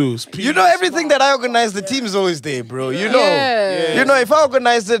 Thank you. You know everything that I organize, the team is always there, bro. You know. Yeah. You know, if I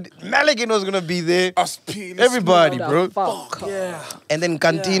organized it, Malikin was gonna be there. Everybody, bro. Fuck. Yeah. And then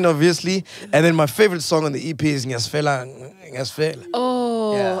Kantin, obviously. And then my favorite song on the EP is Nyasfela.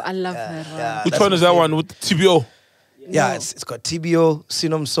 Oh, Yeah. I love that one. Yeah, Which that's one is my that favorite. one with TBO? Yeah, it's got TBO,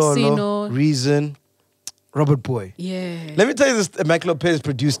 Sinom Solo, Sino. Reason, Robert Boy. Yeah. Let me tell you this, Mac Lopez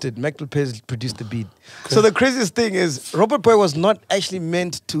produced it. Mac Lopez produced the beat. So the craziest thing is Robert Boy was not actually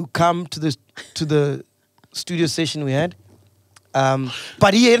meant to come to the studio session we had.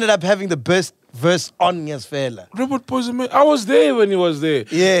 But he ended up having the best verse on Nyasfela. Robert Boy's amazing. I was there when he was there.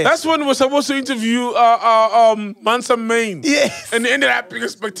 Yes. That's when we were supposed to interview Mansa Main. Yes. And they ended up being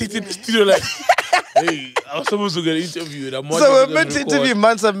spectated in the studio like, hey, I was supposed to get interviewed. I'm So we're meant to interview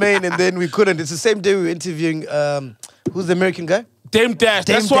Mansa Main and then we couldn't. It's the same day we were interviewing, who's the American guy? Dame Dash.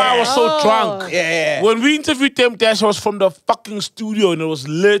 Dame That's why I was Dash. so drunk. Yeah. When we interviewed Dame Dash, I was from the fucking studio and it was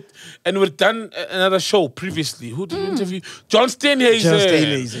lit. And we'd done another show previously. Who did we interview? John Steinhazen. John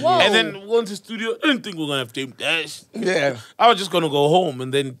Steinhazen, Whoa. And then we went to the studio. I didn't think we were going to have Dame Dash. Yeah. I was just going to go home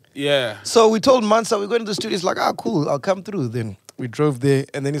and then, yeah. So we told Mansa, we're going to the studio. He's like, cool, I'll come through. Then we drove there.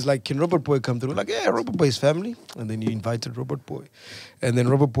 And then he's like, can Robert Boy come through? We're like, yeah, Robert Boy's family. And then he invited Robert Boy. And then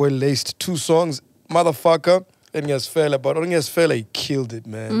Robert Boy laced 2 songs, Motherfucker and Nyasfela. But on Nyasfela, he killed it,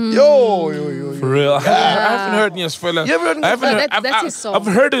 man. Yo. For real. I haven't heard Nyasfela. You ever heard I haven't Nyasfela? heard, That's his song. I've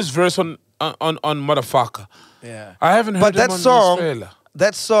heard his verse on Motherfucker. Yeah. I haven't heard But him that on song,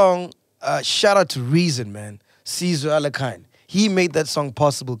 Nyasfela. shout out to Reason, man. Caesar Alakine. He made that song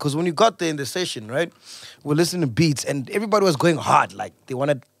possible. Because when you got there in the session, right, we're listening to beats and everybody was going hard. Like, they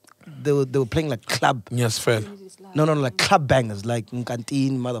were playing like club. Nyasfela. No, like club bangers, like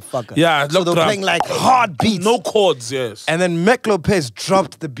Inkantini, Motherfucker. Yeah, so they were look, playing like hard beats. No chords, yes. And then Mac Lopez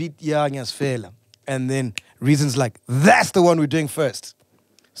dropped the beat, Nyasfela. And then Reason's like, that's the one we're doing first.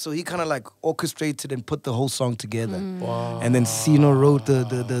 So he kind of like orchestrated and put the whole song together. Wow. And then Sino wrote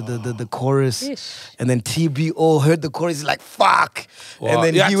the chorus. Ish. And then TBO heard the chorus. He's like, fuck. Wow. And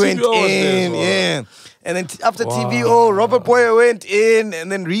then he went in. Yeah. And then after TBO, Robert Boyer went in.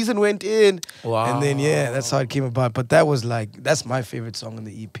 And then Reason went in. Wow. And then, that's how it came about. But that was like, that's my favorite song on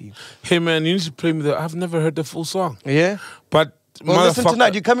the EP. Hey, man, you need to play me I've never heard the full song. Yeah? But... Well, listen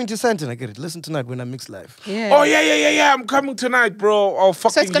tonight. You're coming to Santon. I get it. Listen tonight when I mix live. Yeah. Oh, yeah. I'm coming tonight, bro. I'll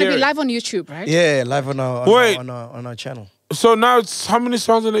fucking So it's going to be live on YouTube, right? Yeah, live on our channel. So now it's how many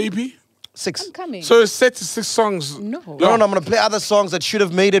songs on the EP? 6. I'm coming. So it's set to 6 songs? No, I'm going to play other songs that should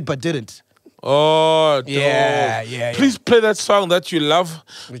have made it but didn't. Oh, yeah. Please play that song that you love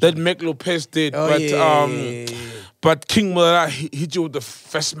that Meg Lopez did. But King Mara hit you with the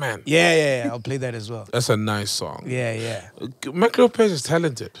first man. Yeah. I'll play that as well. That's a nice song. Yeah. Meg Lopez is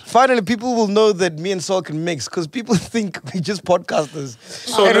talented. Finally, people will know that me and Saul can mix because people think we just podcasters.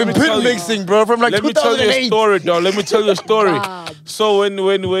 So and we've been mixing, bro, from like 2008. Let me tell you a story, dog. Let me tell you a story. So when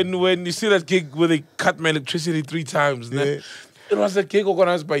you see that gig where they cut my electricity 3 times, it was a gig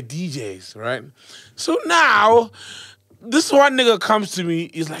organized by DJs, right? So now, this one nigga comes to me,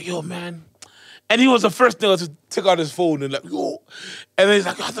 he's like, yo, man. And he was the first nigga to take out his phone and like, yo. And then he's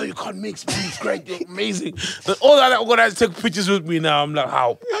like, I thought you can't mix, man. It's great, you're amazing. Then all the other organizers take pictures with me now. I'm like,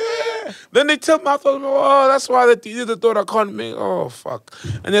 how? Then they tell me, that's why the DJ thought I can't make. Oh, fuck.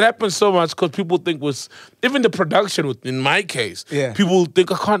 And it happens so much because people think even the production, in my case, people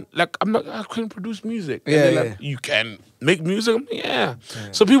think I couldn't produce music. And they're like, you can make music? I'm like, yeah.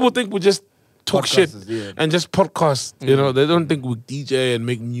 So people think we just talk shit and just podcast. You know, they don't think we DJ and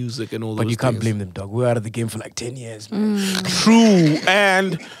make music and all that. But you can't blame them, dog. We're out of the game for like 10 years, man. True.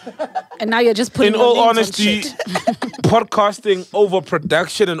 And now you're just putting in all honesty, podcasting over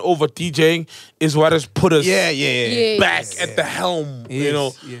production and over DJing is what has put us back at the helm.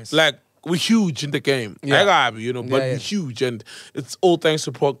 Like we're huge in the game. But we're huge, and it's all thanks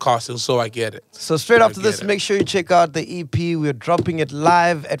to podcasting, so I get it. So straight after this, make sure you check out the EP. We're dropping it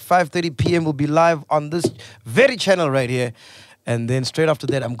live at 5:30 p.m. We'll be live on this very channel right here. And then straight after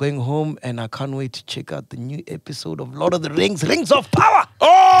that, I'm going home, and I can't wait to check out the new episode of Lord of the Rings, Rings of Power. Oh,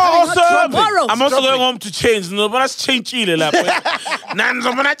 awesome! I'm also going home to change. No, but that's change ile la.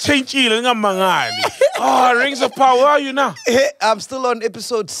 Nanzo, but that's change ile ngamangani. Oh, Rings of Power. Where are you now? I'm still on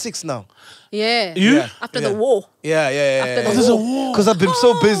episode 6 now. Yeah. You? After the war. Yeah. After there's a war. Because I've been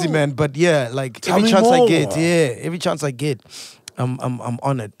so busy, man. But like every chance I get, I'm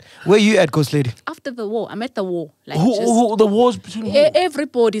on it. Where you at, Ghost Lady? After the war. I'm at the war. Like who the wars between who?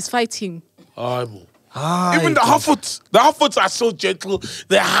 Everybody's fighting. Even the Hoffuts. The Hoffuts are so gentle.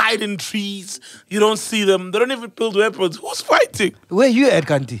 They hide in trees. You don't see them. They don't even build weapons. Who's fighting? Where you at,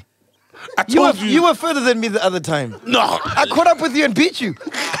 Kanti? I told you. You were further than me the other time. No. I caught up with you and beat you.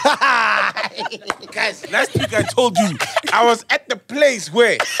 Guys, last week I told you I was at the place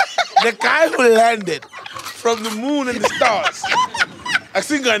where the guy who landed from the moon and the stars, I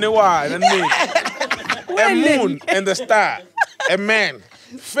think I know why, a moon and the star, a man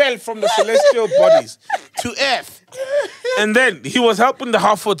fell from the celestial bodies to earth. And then he was helping the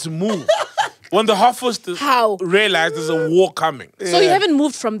Hoffuts to move. When the Hoffuts realized there's a war coming. So you haven't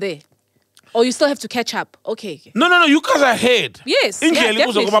moved from there? Or you still have to catch up? Okay. No, you guys are ahead. Yes. That's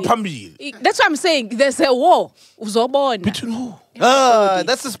what I'm saying. There's a war. Between who?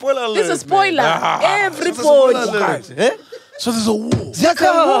 That's a spoiler alert. This is a spoiler. Everybody. Guys. So there's a war.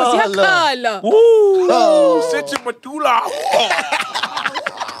 Ziyakhala. Woo! Sethi Matula.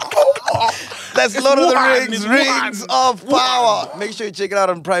 That's Lord of the Rings, Rings of Power. Make sure you check it out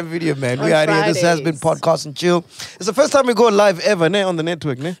on Prime Video, man. We are here. This has been Podcast and Chill. It's the first time we go live ever on the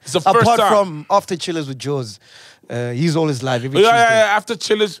network. It's the first Apart time. from After Chillers with Jaws. He's always live every Tuesday. After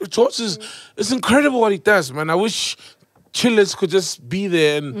Chillers. Jaws it's incredible what he does, man. I wish Chillers could just be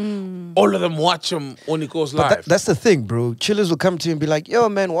there and all of them watch him when he goes live. But that's the thing, bro. Chillers will come to you and be like, yo,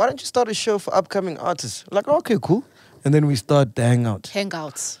 man, why don't you start a show for upcoming artists? Like, okay, cool. And then we start the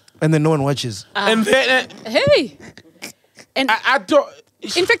hangouts. And then no one watches. And then... hey! And I don't...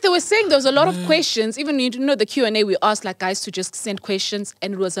 In fact, they were saying there was a lot of questions. Even, the Q&A, we asked like guys to just send questions.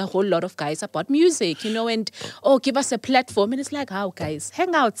 And it was a whole lot of guys about music, and, give us a platform. And it's like, how, guys?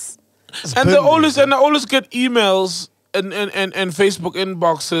 Hangouts. And I always get emails and Facebook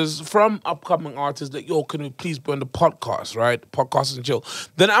inboxes from upcoming artists that, yo, can we please be on the podcast, right? Podcast and Chill.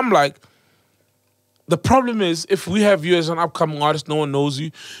 Then I'm like, the problem is, if we have you as an upcoming artist, no one knows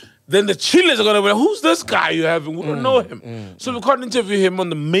you, then the Chillers are going to be like, who's this guy you have? We don't know him. So we can't interview him on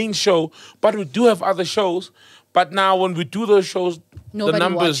the main show, but we do have other shows. But now when we do those shows, Nobody the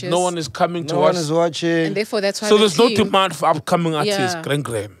numbers, watches. no one is coming to No us. one is watching. And therefore, that's why So the there's no team- demand for upcoming artists. Yeah.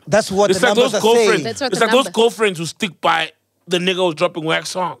 Graham. That's what It's the like numbers those are saying. girlfriends. That's what It's the like those number- girlfriends who stick by the nigga who's dropping wax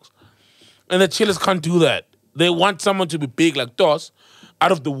songs. And the chillers can't do that. They want someone to be big like Dos,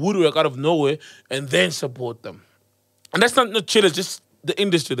 out of the woodwork, out of nowhere, and then support them. And that's not chillers, just the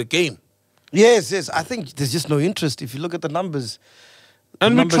industry, the game. Yes, yes. I think there's just no interest. If you look at the numbers.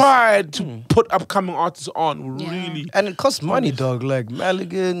 And numbers- we tried to put upcoming artists on, really. And it costs money, dog. Like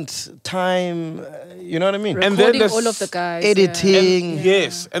Maligant, time, you know what I mean? And then Recording there's all of the guys. editing.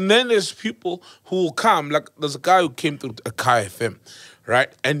 Yes. And then there's people who will come. Like there's a guy who came to Akai FM, right?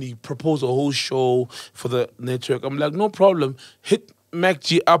 And he proposed a whole show for the network. I'm like, no problem. Hit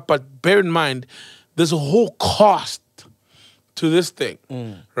MacG up, but bear in mind, there's a whole cost to this thing,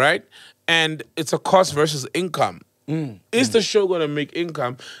 right? And it's a cost versus income. Is the show going to make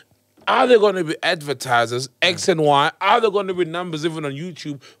income? Are there going to be advertisers, X and Y? Are there going to be numbers even on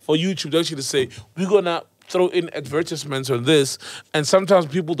YouTube for YouTube to actually say, we're going to throw in advertisements on this? And sometimes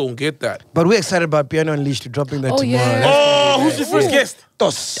people don't get that. But we're excited about Piano Unleashed dropping that Oh, tomorrow. yeah. Oh, who's the first guest?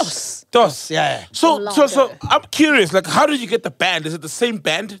 Dos. Yeah. So I'm curious, like, how did you get the band? Is it the same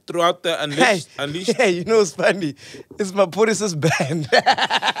band throughout the Unleashed? Hey, you know what's funny? It's my Police's band.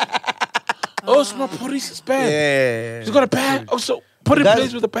 Oh, it's my Police's band. Yeah. He's got a band. Oh, so Puri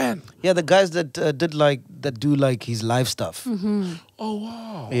plays with a band. Yeah, the guys that do his live stuff. Oh,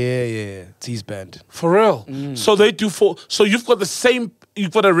 wow. Yeah. It's his band. For real. So they do so you've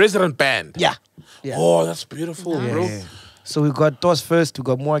got a resident band. Yeah. Oh, that's beautiful, bro. Yeah. So we got Dos first, we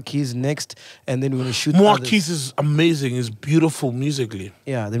got Mqati next, and then we're gonna shoot. others. Mqati is amazing. It's beautiful musically.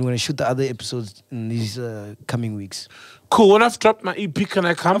 Yeah, then we're gonna shoot the other episodes in these coming weeks. Cool. When I've dropped my EP, can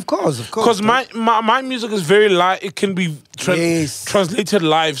I come? Of course. Because my music is very live. It can be translated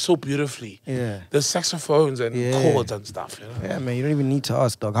live so beautifully. Yeah. There's saxophones and chords and stuff. You know? Yeah, man, you don't even need to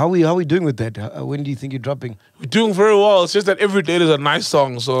ask, dog. How we doing with that? When do you think you're dropping? We're doing very well. It's just that every day there's a nice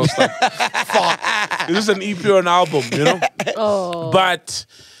song. So it's like, fuck. Is this an EP or an album, you know? Oh. But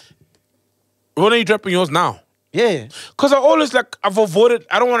when are you dropping yours now? Yeah. Because I've avoided,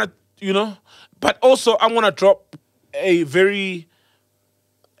 I don't want to, but also I want to drop a very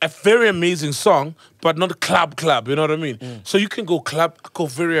amazing song, but not club, you know what I mean? So you can go club, go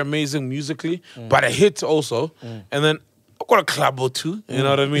very amazing musically, but a hit also, and then I've got a club or two, you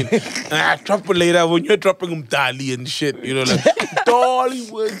know what I mean? And I drop it later when you're dropping Dali and shit, like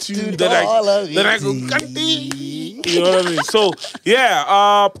Dolly with you, then I go Kanti, you know what I mean? So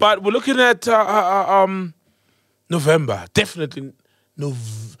yeah, but we're looking at November, definitely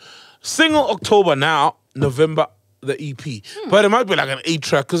single October now, November the EP. But it might be like an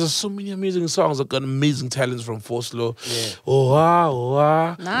 8-track because there's so many amazing songs. I've got amazing talents from Foslo. Yeah. Oh,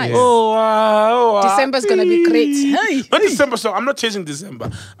 wow. Nice. Oh, wow. December's going to be great. Hey. Not December song. I'm not chasing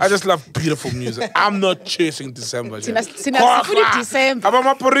December. I just love beautiful music. I'm not chasing December. December. I'm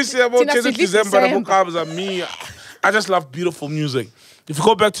a police about chasing December. December. Me. I just love beautiful music. If you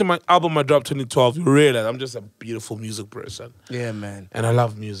go back to my album I dropped 2012, you realize I'm just a beautiful music person. Yeah, man. And I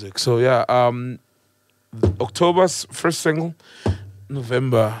love music. So yeah, October's first single,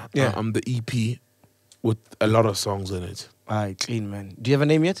 November, the EP with a lot of songs in it. All right, clean, man. Do you have a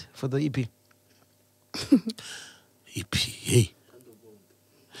name yet for the EP? EP, hey.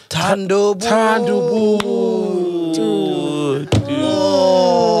 Tando I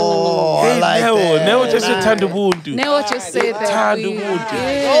like that. Never just say Tandubuntu. Never just say that.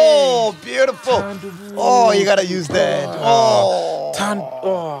 Oh, beautiful. Oh, you gotta use that.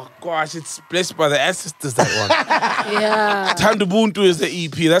 Oh gosh, it's blessed by the ancestors, that one. Yeah. Tandubuntu is the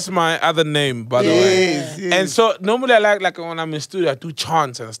EP. That's my other name, by the way. Yes. And so normally I like when I'm in studio, I do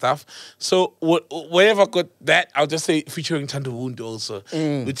chants and stuff. So wherever I got that, I'll just say featuring Tandubuntu also,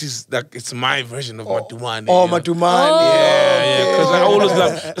 which is like it's my version of Matumani. Oh, Matumani. Yeah. Because I always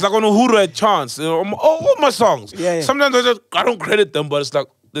love. It's like on Uhuru at chants. All my songs. Yeah. Sometimes I don't credit them, but it's like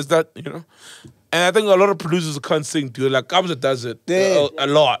there's that, And I think a lot of producers can't sing to it. Like Kabza does it a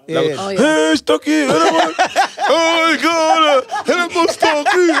lot. Yeah. Like, hey, Stocky, oh, God, hello,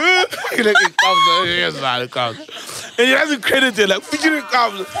 Stocky. Like, it comes. And he hasn't credited, like, featuring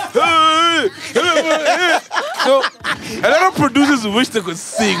Kabza. Hey. So, a lot of producers wish they could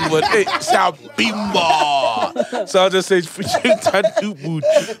sing, but hey, shout bimbo. So I'll just say featuring Tattoo Boot.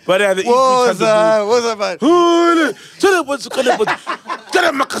 But yeah, the what's up, man?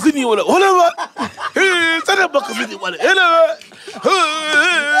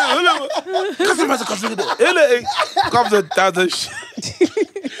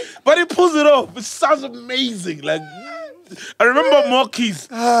 But he pulls it off. It sounds amazing. Like I remember Marquis,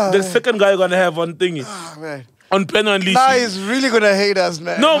 the second guy you're gonna have on thingy. Oh, man. on Pen Unleashed. Nah, he's really gonna hate us,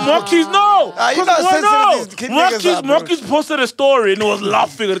 man. No, Marquis, no. You know how sensitive these kid niggas are, bro. Marquis posted a story and was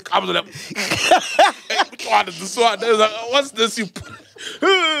laughing and comes like, hey, which one is this one? Like, what's this? You the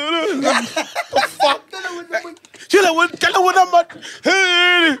fuck? Tell her what I'm at.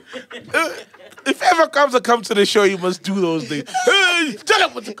 If ever comes to the show, you must do those things. Hey, tell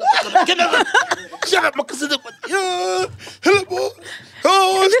him what you got. Shut up,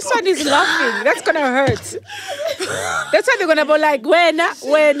 Oh, this one is laughing. That's gonna hurt. That's why they're gonna be like, when.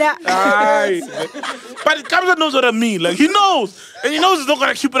 Aye. But Kamsa knows what I mean. Like, he knows. And he knows he's not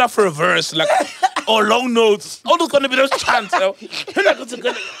gonna keep it up for a verse. Like, or long notes. All those gonna be those chants.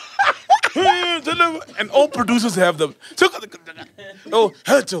 And all producers have them. Oh,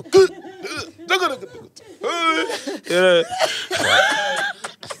 yeah.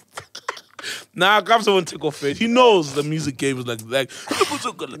 Nah, Kamsa won't take off it. He knows the music game is like that.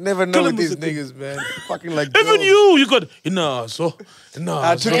 Never know with these niggas, man. Fucking like even you got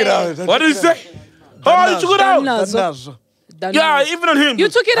I took it out. What did he say? Oh, you took it out. Yeah, even on him. You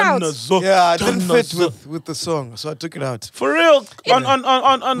took it out. Yeah, I didn't fit with the song, so I took it out. For real, on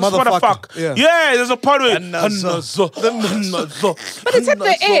motherfucker. Yeah, there's a part where But it's at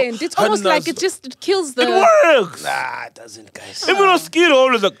the end. It's almost like it kills the. It works. Nah, it doesn't, guys. Even on Skid,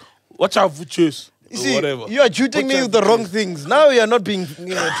 always like, watch out for chase. You see, whatever. you are shooting me with the wrong things. Now you are not being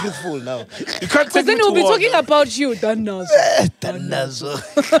truthful now. You can't Because then we'll be talking about you.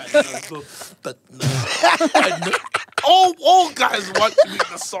 All guys want to make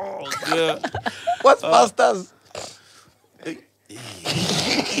the song. Yeah. What's Masters?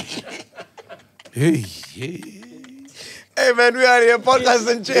 Hey. Hey man, we are here. Podcast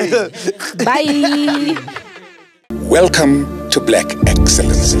and chill. Bye. Welcome to Black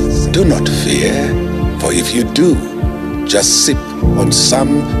Excellence. Do not fear, for if you do, just sip on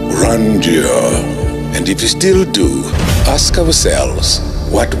some grandeur. And if you still do, ask ourselves,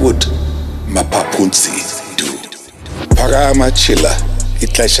 what would Mapapunzi do? Parama chilla,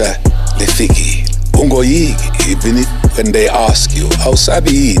 itlasha lefiki. Ungoyigi, even when they ask you, how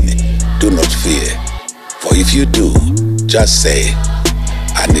sabini, do not fear. For if you do, just say,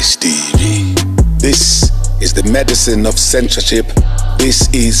 Anistivi. This is the medicine of censorship. This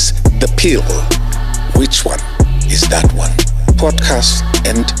is the pill. Which one is that one? Podcast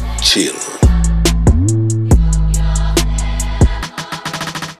and chill.